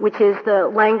 which is the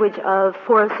language of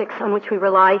 406 on which we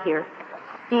rely here.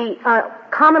 The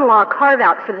common law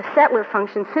carve-out for the settler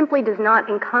function simply does not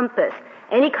encompass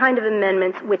any kind of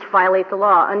amendments which violate the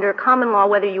law. Under common law,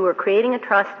 whether you were creating a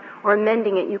trust or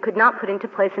amending it, you could not put into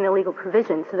place an illegal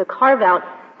provision. So the carve-out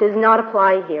does not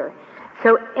apply here.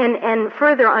 So, and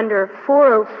further, under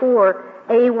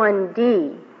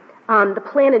 404A1D, the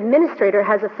plan administrator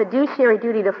has a fiduciary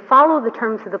duty to follow the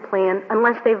terms of the plan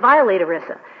unless they violate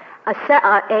ERISA.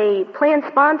 A plan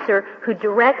sponsor who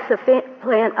directs a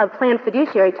plan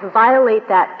fiduciary to violate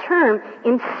that term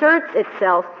inserts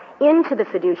itself into the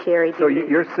fiduciary duty. So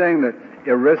you're saying that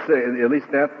ERISA, at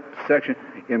least that section,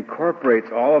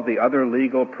 incorporates all of the other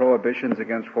legal prohibitions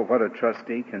against what a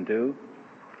trustee can do?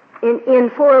 In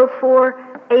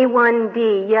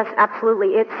 404A1D, yes, absolutely.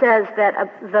 It says that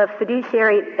the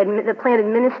fiduciary, the plan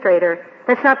administrator,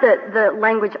 that's not the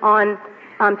language on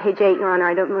page 8, Your Honor,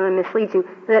 I don't want to mislead you,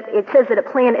 that it says that a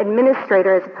plan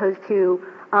administrator, as opposed to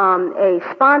a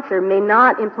sponsor, may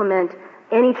not implement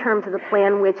any terms of the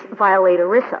plan which violate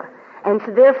ERISA. And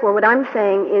so therefore, what I'm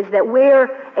saying is that where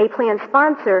a plan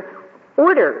sponsor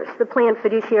orders the plan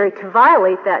fiduciary to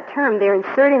violate that term, they're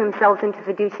inserting themselves into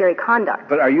fiduciary conduct.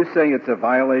 But are you saying it's a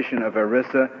violation of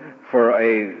ERISA for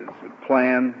a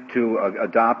plan to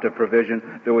adopt a provision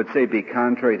that would, say, be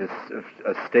contrary to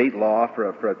a state law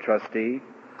for a trustee?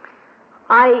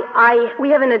 We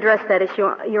haven't addressed that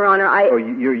issue, Your Honor.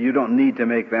 You don't need to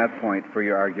make that point for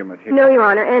your argument here. No, Your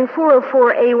Honor. And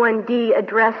 404A1D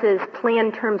addresses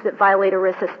plan terms that violate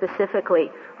ERISA specifically.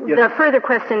 Yes. The further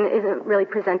question isn't really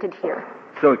presented here.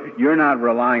 So you're not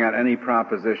relying on any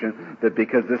proposition that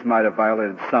because this might have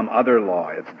violated some other law,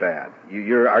 it's bad.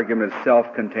 Your argument is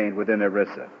self-contained within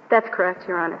ERISA. That's correct,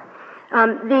 Your Honor.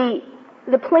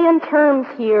 The plan terms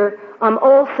here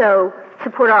also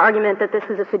support our argument that this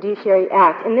was a fiduciary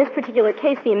act. In this particular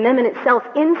case, the amendment itself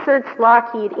inserts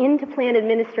Lockheed into plan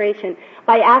administration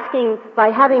by having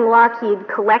Lockheed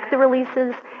collect the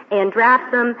releases and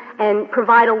draft them and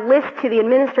provide a list to the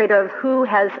administrator of who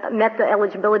has met the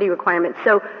eligibility requirements.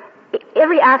 So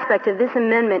every aspect of this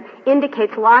amendment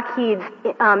indicates Lockheed's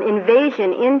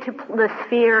invasion into the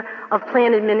sphere of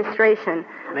plan administration.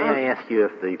 May I ask you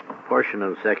if the portion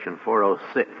of Section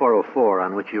 404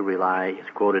 on which you rely is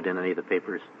quoted in any of the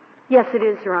papers? Yes, it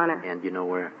is, Your Honor. And do you know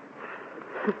where?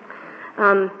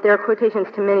 There are quotations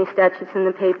to many statutes in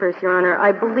the papers, Your Honor.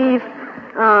 I believe...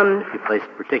 you place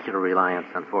particular reliance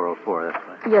on 404, that's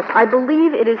why. Yes, I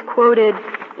believe it is quoted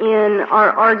in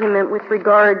our argument with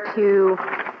regard to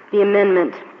the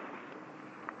amendment.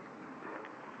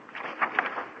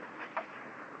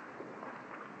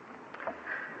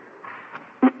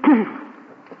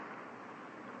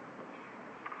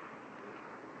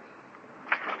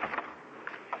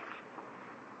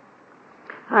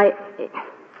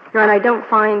 Your Honor, I don't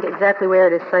find exactly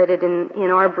where it is cited in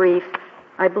our brief.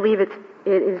 I believe it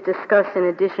is discussed in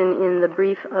addition in the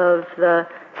brief of the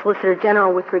Solicitor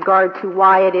General with regard to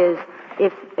why it is,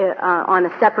 if on a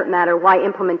separate matter, why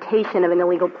implementation of an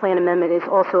illegal plan amendment is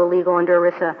also illegal under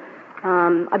ERISA.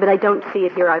 But I don't see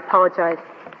it here. I apologize.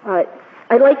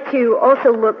 I'd like to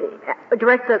also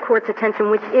direct the Court's attention,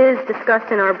 which is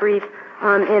discussed in our brief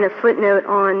in a footnote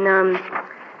on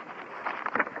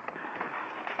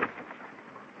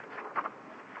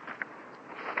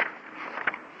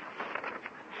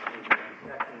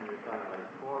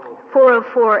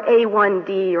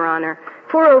 404A1D, Your Honor.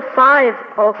 405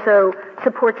 also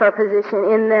supports our position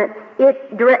in that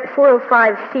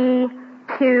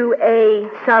 405C2A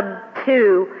sub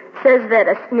 2 says that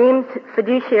a named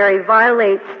fiduciary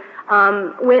violates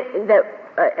a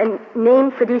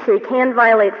named fiduciary can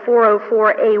violate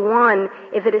 404A1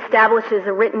 if it establishes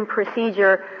a written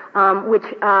procedure which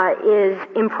is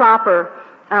improper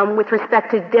with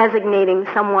respect to designating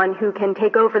someone who can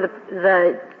take over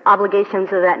the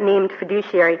obligations of that named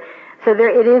fiduciary. So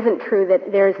it isn't true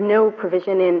that there is no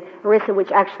provision in ERISA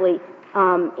which actually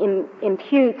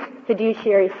imputes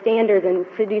fiduciary standards and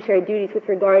fiduciary duties with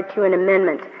regard to an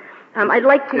amendment. I'd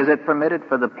like to... Is it permitted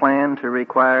for the plan to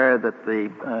require that the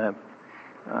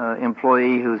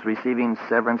employee who's receiving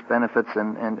severance benefits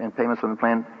and payments from the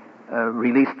plan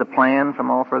release the plan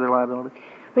from all further liability?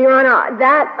 Well, Your Honor,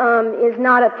 that is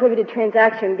not a prohibited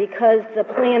transaction because the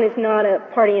plan is not a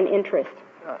party in interest.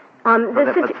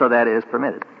 So that is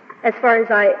permitted? As far as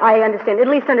I understand, at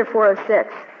least under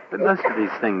 406. But most of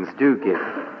these things do give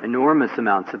enormous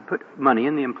amounts of money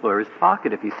in the employer's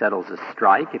pocket if he settles a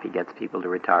strike, if he gets people to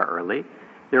retire early.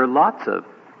 There are lots of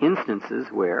instances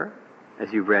where,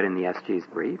 as you've read in the SG's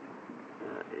brief,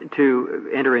 to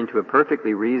enter into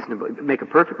make a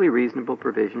perfectly reasonable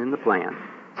provision in the plan,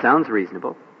 sounds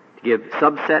reasonable, to give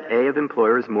subset A of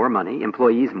employees more money, and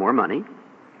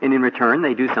in return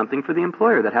they do something for the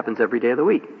employer. That happens every day of the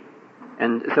week.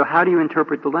 And so how do you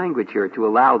interpret the language here to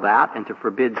allow that and to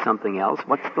forbid something else?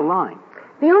 What's the line?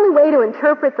 The only way to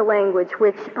interpret the language,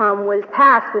 which was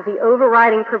passed with the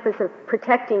overriding purpose of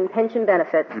protecting pension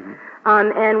benefits,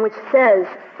 and which says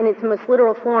in its most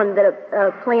literal form that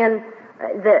a plan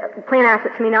the plan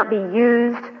assets may not be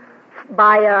used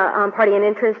by a party in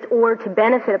interest or to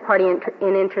benefit a party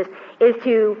in interest, is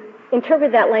to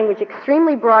interpret that language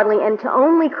extremely broadly and to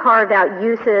only carve out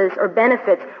uses or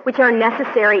benefits which are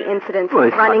necessary incidents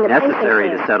of running a pension plan. Well, it's not necessary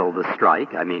to settle the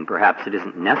strike. I mean, perhaps it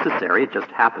isn't necessary. It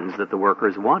just happens that the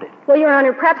workers want it. Well, Your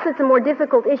Honor, perhaps it's a more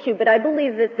difficult issue, but I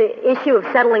believe that the issue of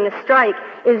settling a strike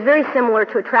is very similar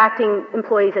to attracting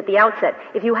employees at the outset.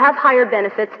 If you have higher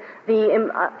benefits,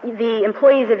 the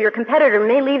employees of your competitor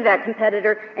may leave that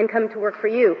competitor and come to work for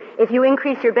you. If you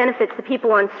increase your benefits, the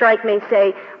people on strike may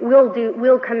say, we'll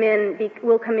come in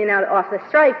out off the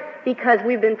strike because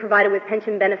we've been provided with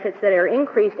pension benefits that are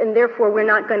increased, and therefore we're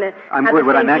not going to have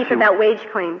the same beef about wage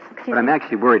claims. What I'm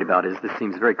actually worried about is this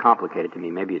seems very complicated to me.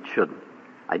 Maybe it shouldn't.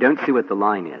 I don't see what the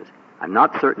line is. I'm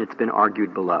not certain it's been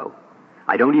argued below.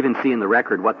 I don't even see in the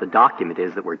record what the document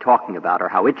is that we're talking about or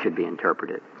how it should be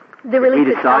interpreted. The release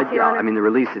itself, Your Honor? I mean, the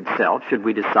release itself. Should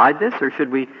we decide this or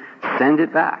should we send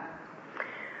it back?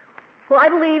 Well, I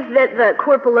believe that the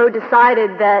court below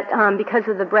decided that because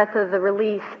of the breadth of the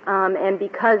release and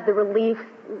because the release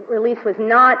was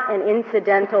not an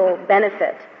incidental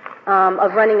benefit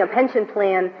of running a pension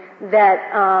plan, that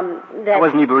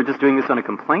wasn't even. We're just doing this on a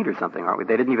complaint or something, aren't we?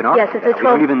 They didn't even argue. Yes, it's a 12. We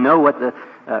don't even know what the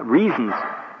reasons.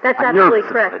 That's absolutely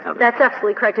correct. That's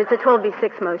absolutely correct. It's a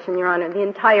 12b6 motion, Your Honor. The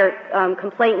entire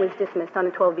complaint was dismissed on a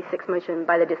 12b6 motion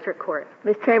by the district court.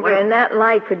 Ms. Traber, in that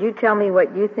light, could you tell me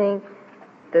what you think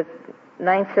the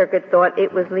Ninth Circuit thought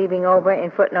it was leaving over in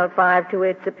footnote 5 to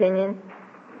its opinion?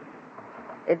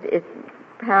 It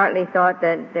apparently thought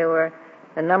that there were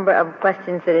a number of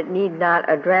questions that it need not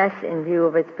address in view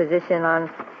of its position on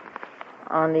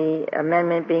the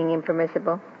amendment being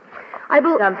impermissible. On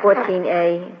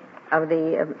 14A of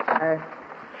the...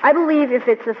 I believe if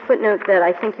it's a footnote that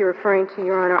I think you're referring to,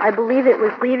 Your Honor, I believe it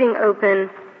was leaving open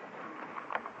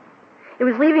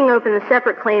the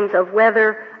separate claims of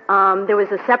whether there was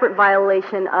a separate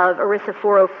violation of ERISA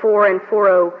 404 and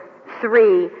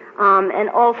 403, and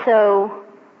also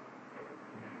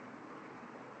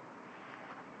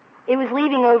it was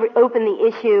leaving open the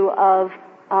issue of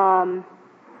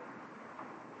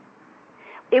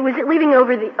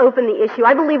open the issue.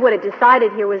 I believe what it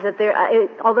decided here was that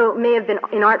although it may have been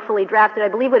inartfully drafted, I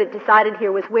believe what it decided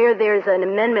here was where there's an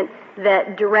amendment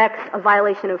that directs a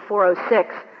violation of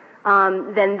 406,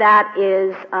 then that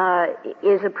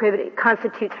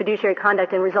constitutes fiduciary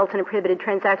conduct and results in a prohibited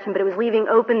transaction. But it was leaving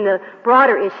open the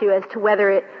broader issue as to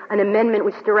whether an amendment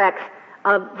which directs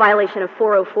a violation of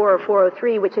 404 or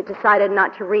 403, which it decided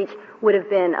not to reach, would have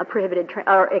been a prohibited,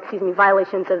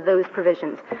 violations of those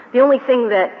provisions. The only thing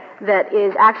that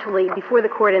is actually before the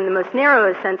court in the most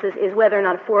narrow senses is whether or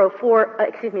not a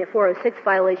 406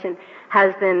 violation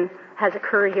has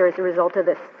occurred here as a result of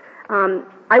this.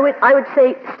 I would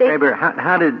say, Faber,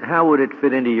 how would it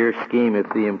fit into your scheme if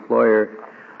the employer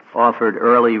offered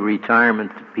early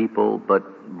retirement to people, but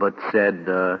said,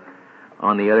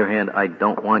 on the other hand, I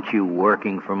don't want you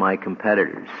working for my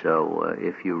competitors. So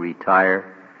if you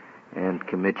retire and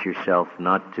commit yourself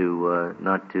not to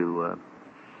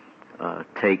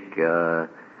take the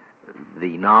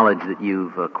knowledge that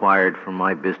you've acquired from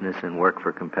my business and work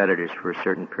for competitors for a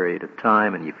certain period of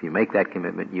time, and if you make that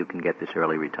commitment, you can get this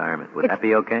early retirement. Would that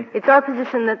be okay? It's our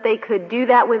position that they could do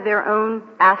that with their own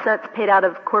assets paid out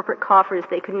of corporate coffers.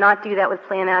 They could not do that with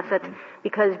plan assets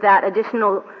because that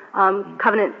additional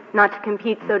covenant not to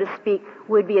compete, so to speak,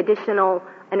 would be additional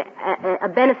a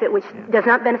benefit which does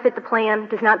not benefit the plan,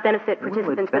 does not benefit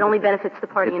participants, but only benefits the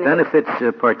party. It benefits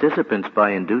participants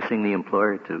by inducing the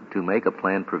employer to make a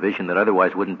plan provision that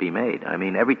otherwise wouldn't be made. I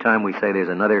mean, every time we say there's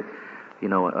another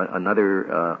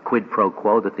quid pro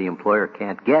quo that the employer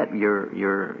can't get,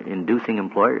 you're inducing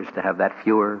employers to have that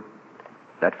fewer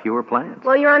plans.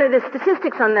 Well, Your Honor, the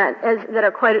statistics on that that are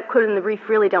quoted in the brief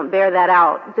really don't bear that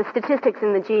out. The statistics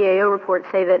in the GAO report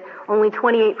say that only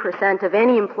 28% of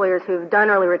any employers who have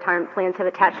done early retirement plans have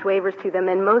attached waivers to them,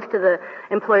 and most of the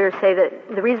employers say that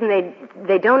the reason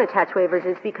they don't attach waivers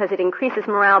is because it increases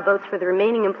morale both for the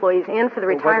remaining employees and for the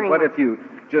retiring. What if you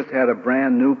just had a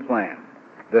brand new plan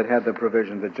that had the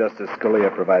provision that Justice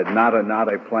Scalia provided, not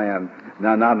a plan,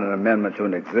 not an amendment to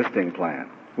an existing plan?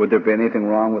 Would there be anything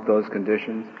wrong with those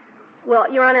conditions?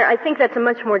 Well, Your Honor, I think that's a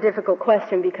much more difficult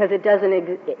question because it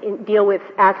doesn't deal with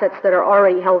assets that are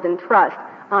already held in trust.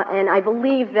 And I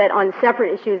believe that on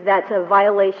separate issues, that's a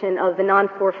violation of the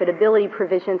non-forfeitability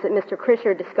provisions that Mr.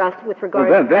 Krischer discussed with regard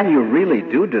to... Then you really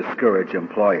do discourage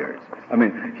employers. I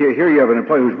mean, here you have an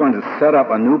employer who's going to set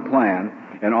up a new plan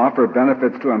and offer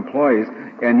benefits to employees,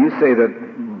 and you say that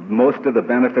most of the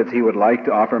benefits he would like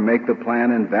to offer make the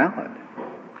plan invalid.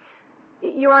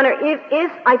 Your Honor,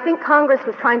 if I think Congress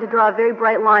was trying to draw a very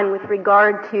bright line with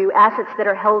regard to assets that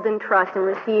are held in trust and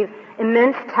receive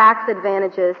immense tax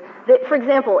advantages. That, for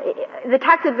example, the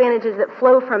tax advantages that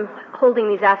flow from holding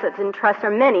these assets in trust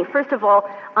are many. First of all,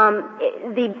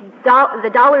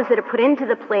 the dollars that are put into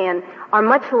the plan are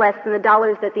much less than the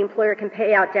dollars that the employer can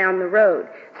pay out down the road.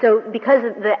 So because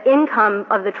the income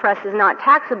of the trust is not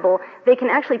taxable, they can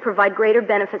actually provide greater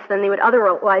benefits than they would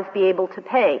otherwise be able to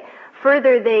pay.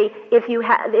 Further,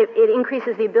 it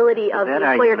increases the ability of the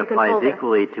employer to control. That argument applies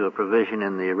equally to a provision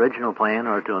in the original plan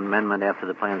or to an amendment after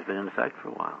the plan's been in effect for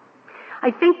a while. I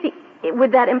think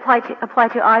would that apply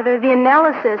to either? The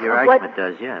analysis Your of argument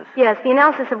does, yes. Yes, the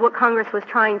analysis of what Congress was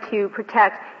trying to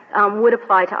protect would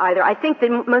apply to either. I think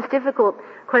the most difficult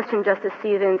question, Justice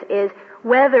Stevens, is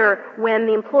whether when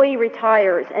the employee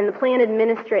retires and the plan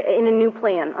administrator in a new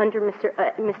plan under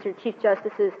Mr. Chief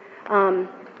Justice's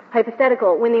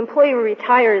hypothetical, when the employee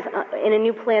retires in a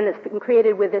new plan that's been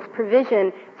created with this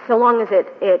provision, so long as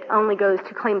it only goes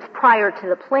to claims prior to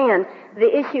the plan,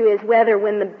 the issue is whether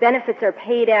when the benefits are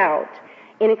paid out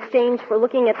in exchange for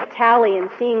looking at the tally and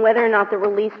seeing whether or not the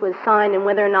release was signed and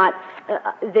whether or not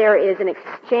there is an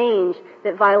exchange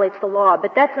that violates the law.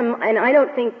 But and I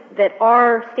don't think that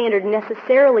our standard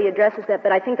necessarily addresses that,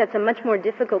 but I think that's a much more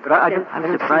difficult question.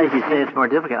 I'm surprised you say it's more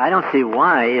difficult. I don't see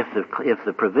why, if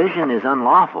the provision is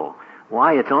unlawful,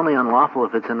 why it's only unlawful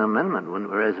if it's an amendment,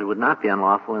 whereas it would not be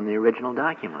unlawful in the original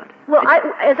document. Well,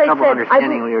 as I said,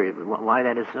 understanding why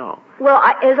that is so. Well,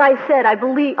 as I said, I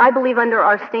believe under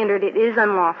our standard it is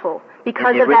unlawful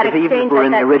because of that exchange. Even if we're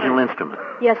in the original instrument.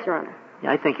 Yes, Your Honor.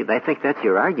 Yeah, I think that's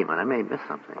your argument. I may have missed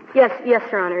something. Yes,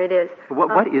 Your Honor, it is.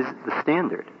 What is the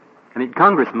standard? I mean,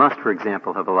 Congress must, for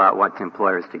example, have allowed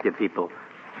employers to give people,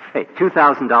 hey,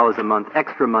 $2,000 a month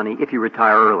extra money if you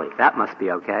retire early. That must be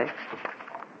okay.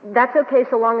 That's okay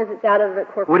so long as it's out of the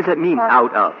corporate. What does that mean,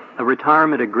 out of? A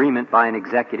retirement agreement by an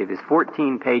executive is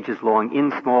 14 pages long,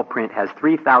 in small print, has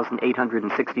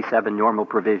 3,867 normal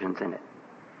provisions in it.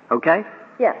 Okay?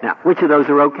 Yes. Now, which of those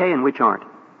are okay and which aren't?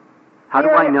 How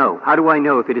do I know? How do I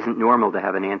know if it isn't normal to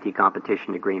have an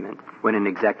anti-competition agreement when an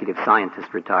executive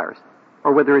scientist retires?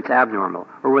 Or whether it's abnormal,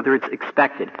 or whether it's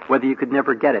expected, whether you could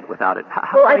never get it without it.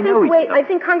 I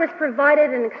think Congress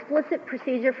provided an explicit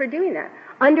procedure for doing that.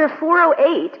 Under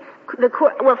 408,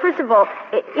 first of all,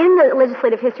 in the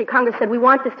legislative history, Congress said we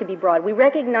want this to be broad. We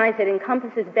recognize that it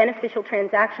encompasses beneficial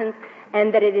transactions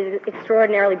and that it is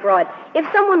extraordinarily broad. If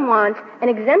someone wants an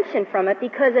exemption from it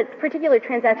because a particular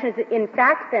transaction is in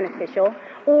fact beneficial,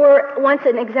 or wants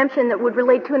an exemption that would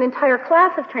relate to an entire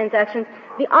class of transactions,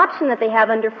 the option that they have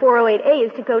under 408A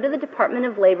is to go to the Department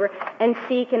of Labor and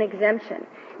seek an exemption.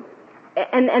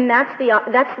 And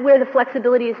that's where the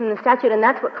flexibility is in the statute, and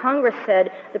that's what Congress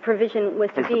said the provision was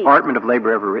to be. Has the Department of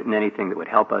Labor ever written anything that would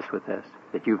help us with this,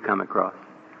 that you've come across?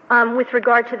 With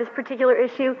regard to this particular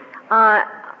issue, not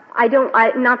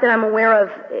that I'm aware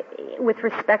of with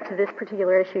respect to this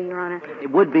particular issue, Your Honor.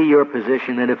 It would be your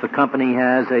position that if a company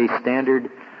has a standard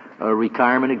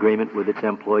retirement agreement with its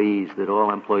employees, that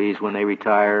all employees, when they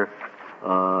retire,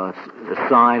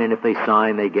 sign, and if they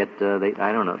sign, they get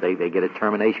they get a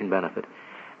termination benefit.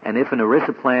 And if an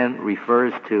ERISA plan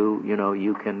refers to,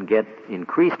 you can get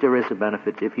increased ERISA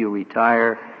benefits if you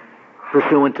retire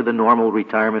pursuant to the normal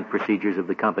retirement procedures of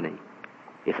the company.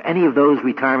 If any of those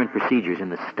retirement procedures in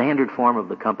the standard form of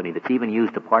the company that's even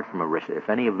used apart from ERISA, if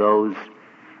any of those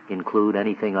include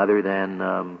anything other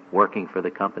than working for the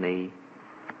company,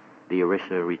 the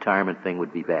ERISA retirement thing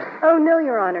would be bad. Oh, no,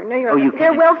 Your Honor. No, Your Honor.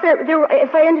 Their welfare,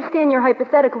 if I understand your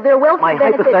hypothetical, their welfare My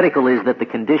benefits... hypothetical is that the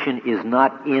condition is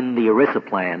not in the ERISA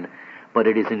plan, but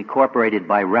it is incorporated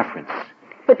by reference.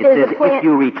 But it says if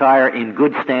you retire in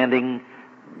good standing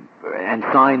and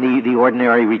sign the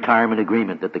ordinary retirement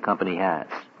agreement that the company has,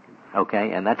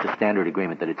 okay? And that's a standard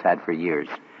agreement that it's had for years.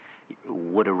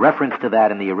 Would a reference to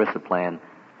that in the ERISA plan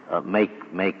make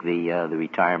the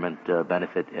retirement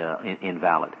benefit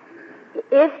invalid?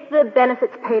 If the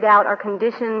benefits paid out are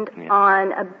conditioned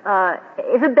on,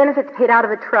 if the benefits paid out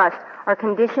of a trust are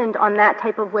conditioned on that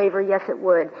type of waiver, yes, it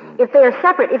would. If they are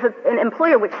separate, if an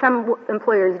employer, which some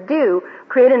employers do,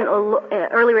 create an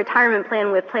early retirement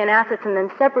plan with plan assets and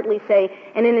then separately say,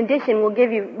 and in addition, we'll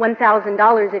give you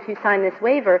 $1,000 if you sign this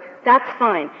waiver, that's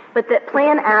fine. But that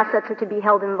plan assets are to be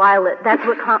held inviolate. That's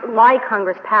why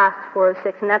Congress passed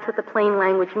 406, and that's what the plain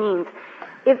language means.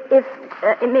 If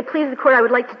it may please the Court, I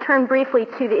would like to turn briefly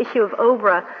to the issue of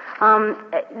OBRA.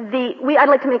 I'd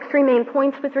like to make three main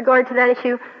points with regard to that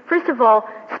issue. First of all,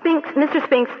 Mr.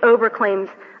 Spink's OBRA claims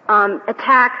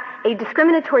attack a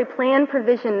discriminatory plan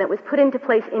provision that was put into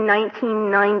place in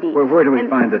 1990. Where do we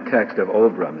find the text of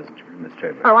OBRA, Ms.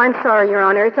 Secretary. Oh, I'm sorry, Your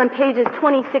Honor. It's on pages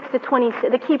 26 to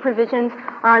 27. The key provisions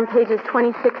are on pages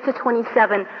 26 to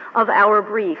 27 of our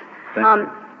brief.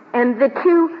 And the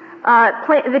two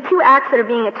acts that are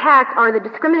being attacked are the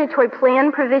discriminatory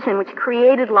plan provision, which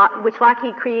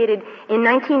Lockheed created in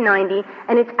 1990,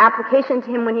 and its application to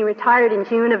him when he retired in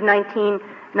June of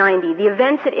 1990. The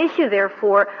events at issue,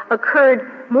 therefore,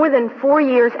 occurred more than 4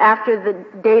 years after the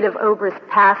date of Ober's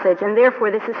passage, and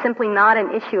therefore this is simply not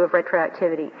an issue of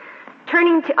retroactivity.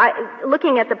 Turning to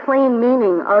looking at the plain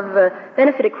meaning of the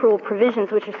benefit accrual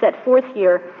provisions, which are set forth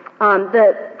here,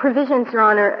 the provisions, Your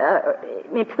Honor,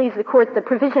 may it please the Court, the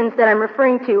provisions that I'm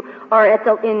referring to are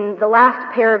in the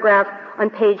last paragraph on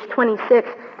page 26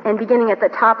 and beginning at the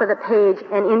top of the page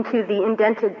and into the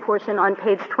indented portion on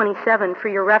page 27 for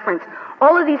your reference.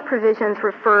 All of these provisions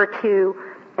refer to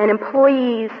an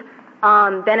employee's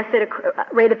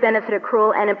rate of benefit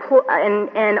accrual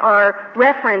and are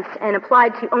referenced and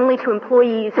applied only to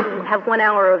employees who have 1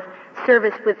 hour of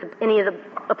service with any of the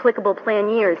applicable plan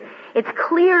years. It's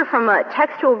clear from a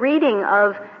textual reading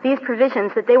of these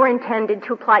provisions that they were intended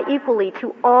to apply equally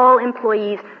to all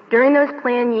employees during those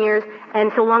plan years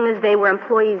and so long as they were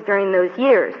employees during those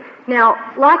years. Now,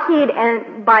 Lockheed,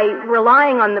 and by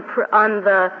relying on the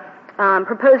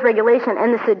proposed regulation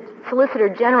and the Solicitor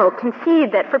General,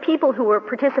 concede that for people who were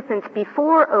participants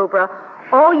before OBRA,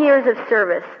 all years of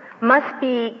service must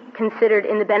be considered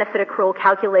in the benefit accrual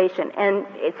calculation. And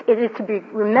it is to be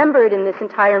remembered in this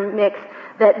entire mix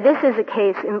that this is a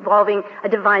case involving a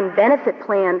defined benefit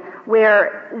plan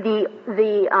where the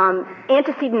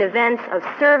antecedent events of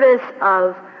service,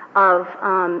 of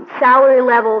salary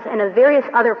levels, and of various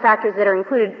other factors that are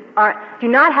included do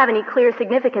not have any clear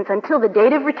significance until the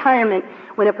date of retirement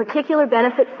when a particular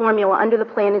benefit formula under the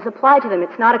plan is applied to them.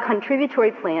 It's not a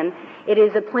contributory plan. It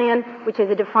is a plan which is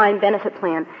a defined benefit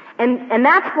plan. And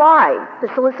that's why the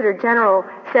Solicitor General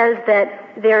says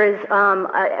that there is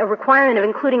a requirement of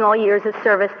including all years of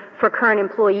service for current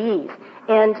employees.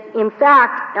 And in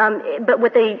fact, but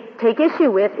what they take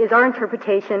issue with is our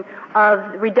interpretation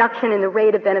of reduction in the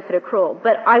rate of benefit accrual.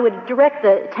 But I would direct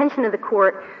the attention of the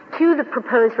Court to the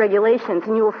proposed regulations,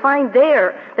 and you will find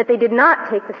there that they did not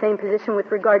take the same position with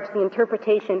regard to the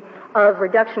interpretation of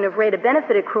reduction of rate of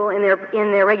benefit accrual in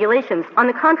their regulations. On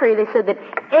the contrary, they said that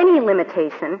any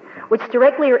limitation which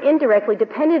directly or indirectly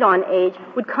depended on age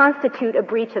would constitute a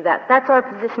breach of that. That's our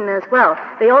position as well.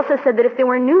 They also said that if there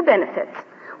were new benefits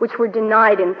which were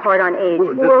denied in part on age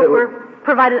or were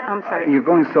provided... I'm sorry. You're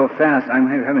going so fast, I'm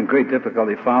having great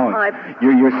difficulty following.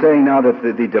 You're saying now that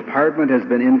the Department has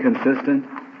been inconsistent?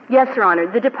 Yes, Your Honor.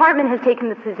 The Department has taken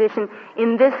the position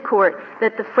in this Court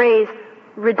that the phrase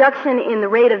reduction in the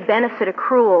rate of benefit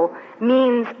accrual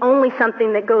means only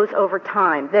something that goes over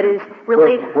time, that is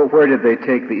related... Where did they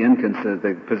take the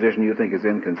position you think is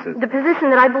inconsistent? The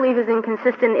position that I believe is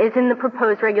inconsistent is in the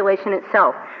proposed regulation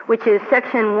itself, which is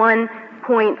Section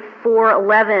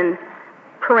 1.411,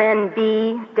 paren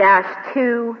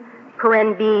B-2,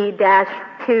 paren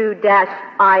B-2-II.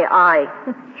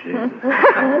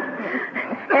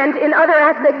 And in other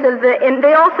aspects of and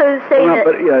they also say that...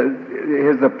 But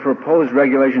has the proposed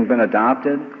regulation been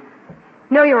adopted?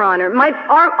 No, Your Honor.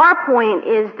 Our point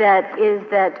is that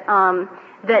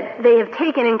they have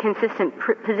taken inconsistent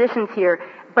positions here,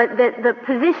 but that the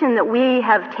position that we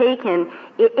have taken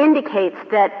indicates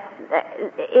that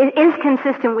it is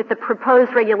consistent with the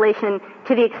proposed regulation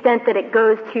to the extent that it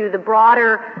goes to the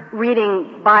broader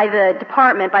reading by the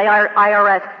Department, by our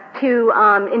IRS, to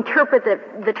interpret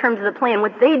the terms of the plan.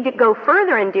 What they go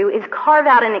further and do is carve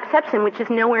out an exception which is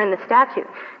nowhere in the statute.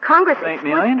 Congress...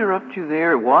 May I interrupt you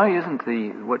there? Why isn't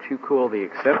what you call the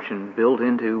exception built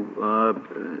into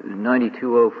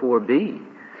 9204B?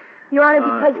 Your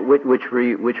Honor, because...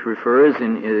 which refers,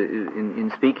 in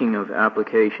speaking of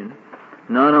application,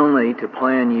 not only to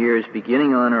plan years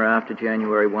beginning on or after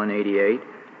January 188,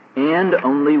 and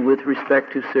only with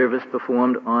respect to service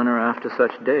performed on or after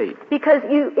such date. Because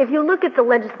if you look at the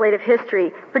legislative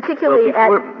history, particularly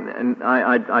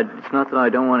it's not that I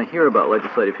don't want to hear about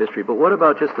legislative history, but what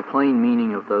about just the plain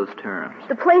meaning of those terms?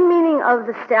 The plain meaning of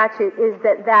the statute is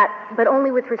that, but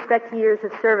only with respect to years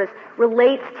of service,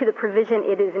 relates to the provision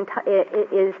it is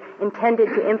intended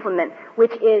to implement,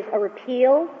 which is a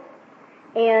repeal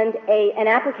and an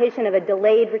application of a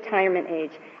delayed retirement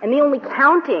age. And the only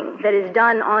counting that is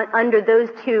done under those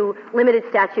two limited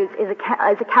statutes is a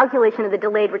calculation of the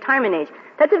delayed retirement age.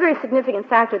 That's a very significant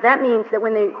factor. That means that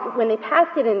when they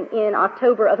passed it in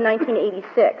October of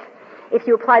 1986, if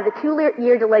you apply the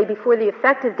 2-year delay before the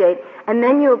effective date, and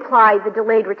then you apply the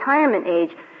delayed retirement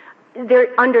age,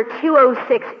 under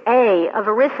 206A of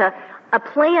ERISA, a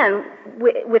plan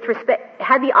with respect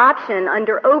had the option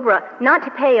under OBRA not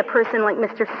to pay a person like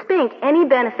Mr. Spink any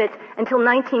benefits until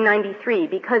 1993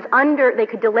 because they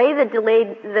could delay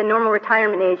the normal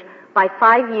retirement age by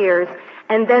 5 years,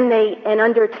 and then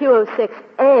under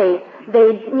 206A, they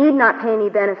need not pay any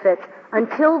benefits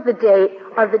until the date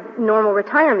of the normal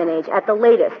retirement age at the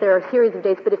latest. There are a series of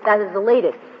dates, but if that is the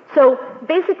latest. So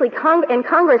basically,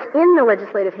 Congress in the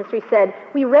legislative history said,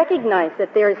 we recognize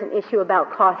that there is an issue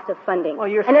about cost of funding. Well,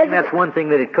 you're saying that's one thing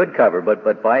that it could cover,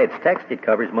 but by its text it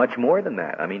covers much more than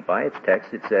that. I mean, by its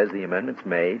text it says the amendments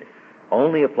made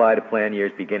only apply to plan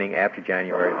years beginning after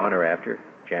January, on or after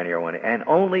January 1, and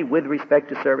only with respect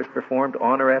to service performed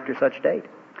on or after such date.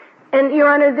 And, Your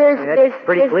Honor, there's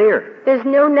pretty clear. There's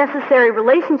no necessary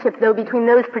relationship, though, between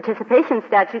those participation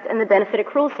statutes and the benefit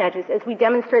accrual statutes. As we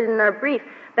demonstrated in our brief,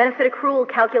 benefit accrual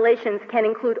calculations can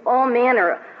include all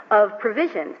manner of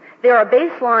provisions. There are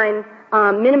baseline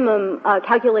minimum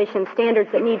calculation standards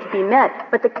that need to be met,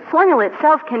 but the formula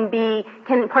itself can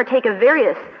partake of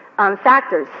various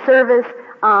factors: service,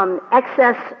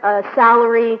 excess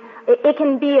salary. It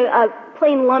can be a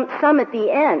plain lump sum at the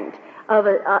end of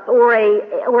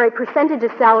or a percentage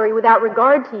of salary without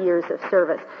regard to years of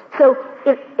service. So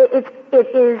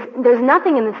there's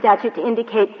nothing in the statute to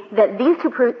indicate that these two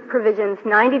provisions,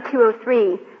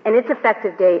 9203 and its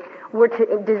effective date, were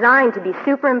designed to be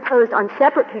superimposed on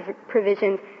separate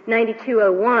provisions,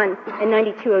 9201 and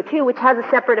 9202, which has a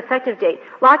separate effective date.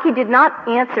 Lockheed did not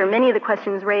answer many of the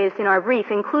questions raised in our brief,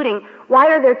 including why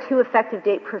are there two effective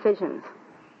date provisions?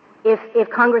 If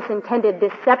Congress intended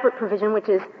this separate provision, which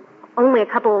is only a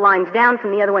couple of lines down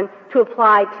from the other one, to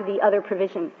apply to the other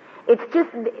provision. It's just,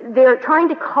 they're trying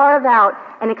to carve out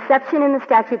an exception in the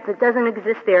statute that doesn't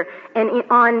exist there. And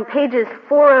on pages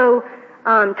 24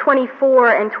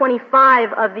 and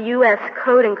 25 of the U.S.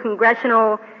 Code and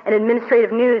Congressional and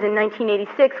Administrative News in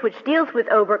 1986, which deals with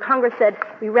OBRA, Congress said,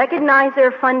 we recognize there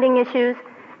are funding issues,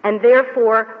 and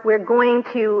therefore we're going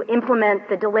to implement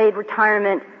the delayed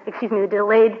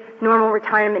normal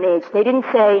retirement age. They didn't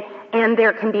say, and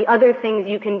there can be other things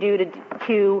you can do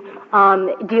to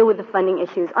deal with the funding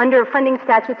issues. Under funding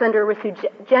statutes, under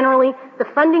ERISA generally, the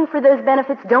funding for those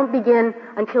benefits don't begin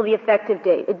until the effective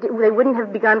date. They wouldn't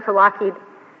have begun for Lockheed.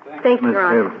 Thank you, Your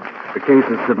Honor. The case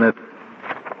is submitted.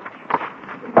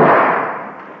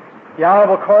 The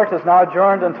Honorable Court is now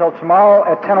adjourned until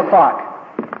tomorrow at 10 o'clock.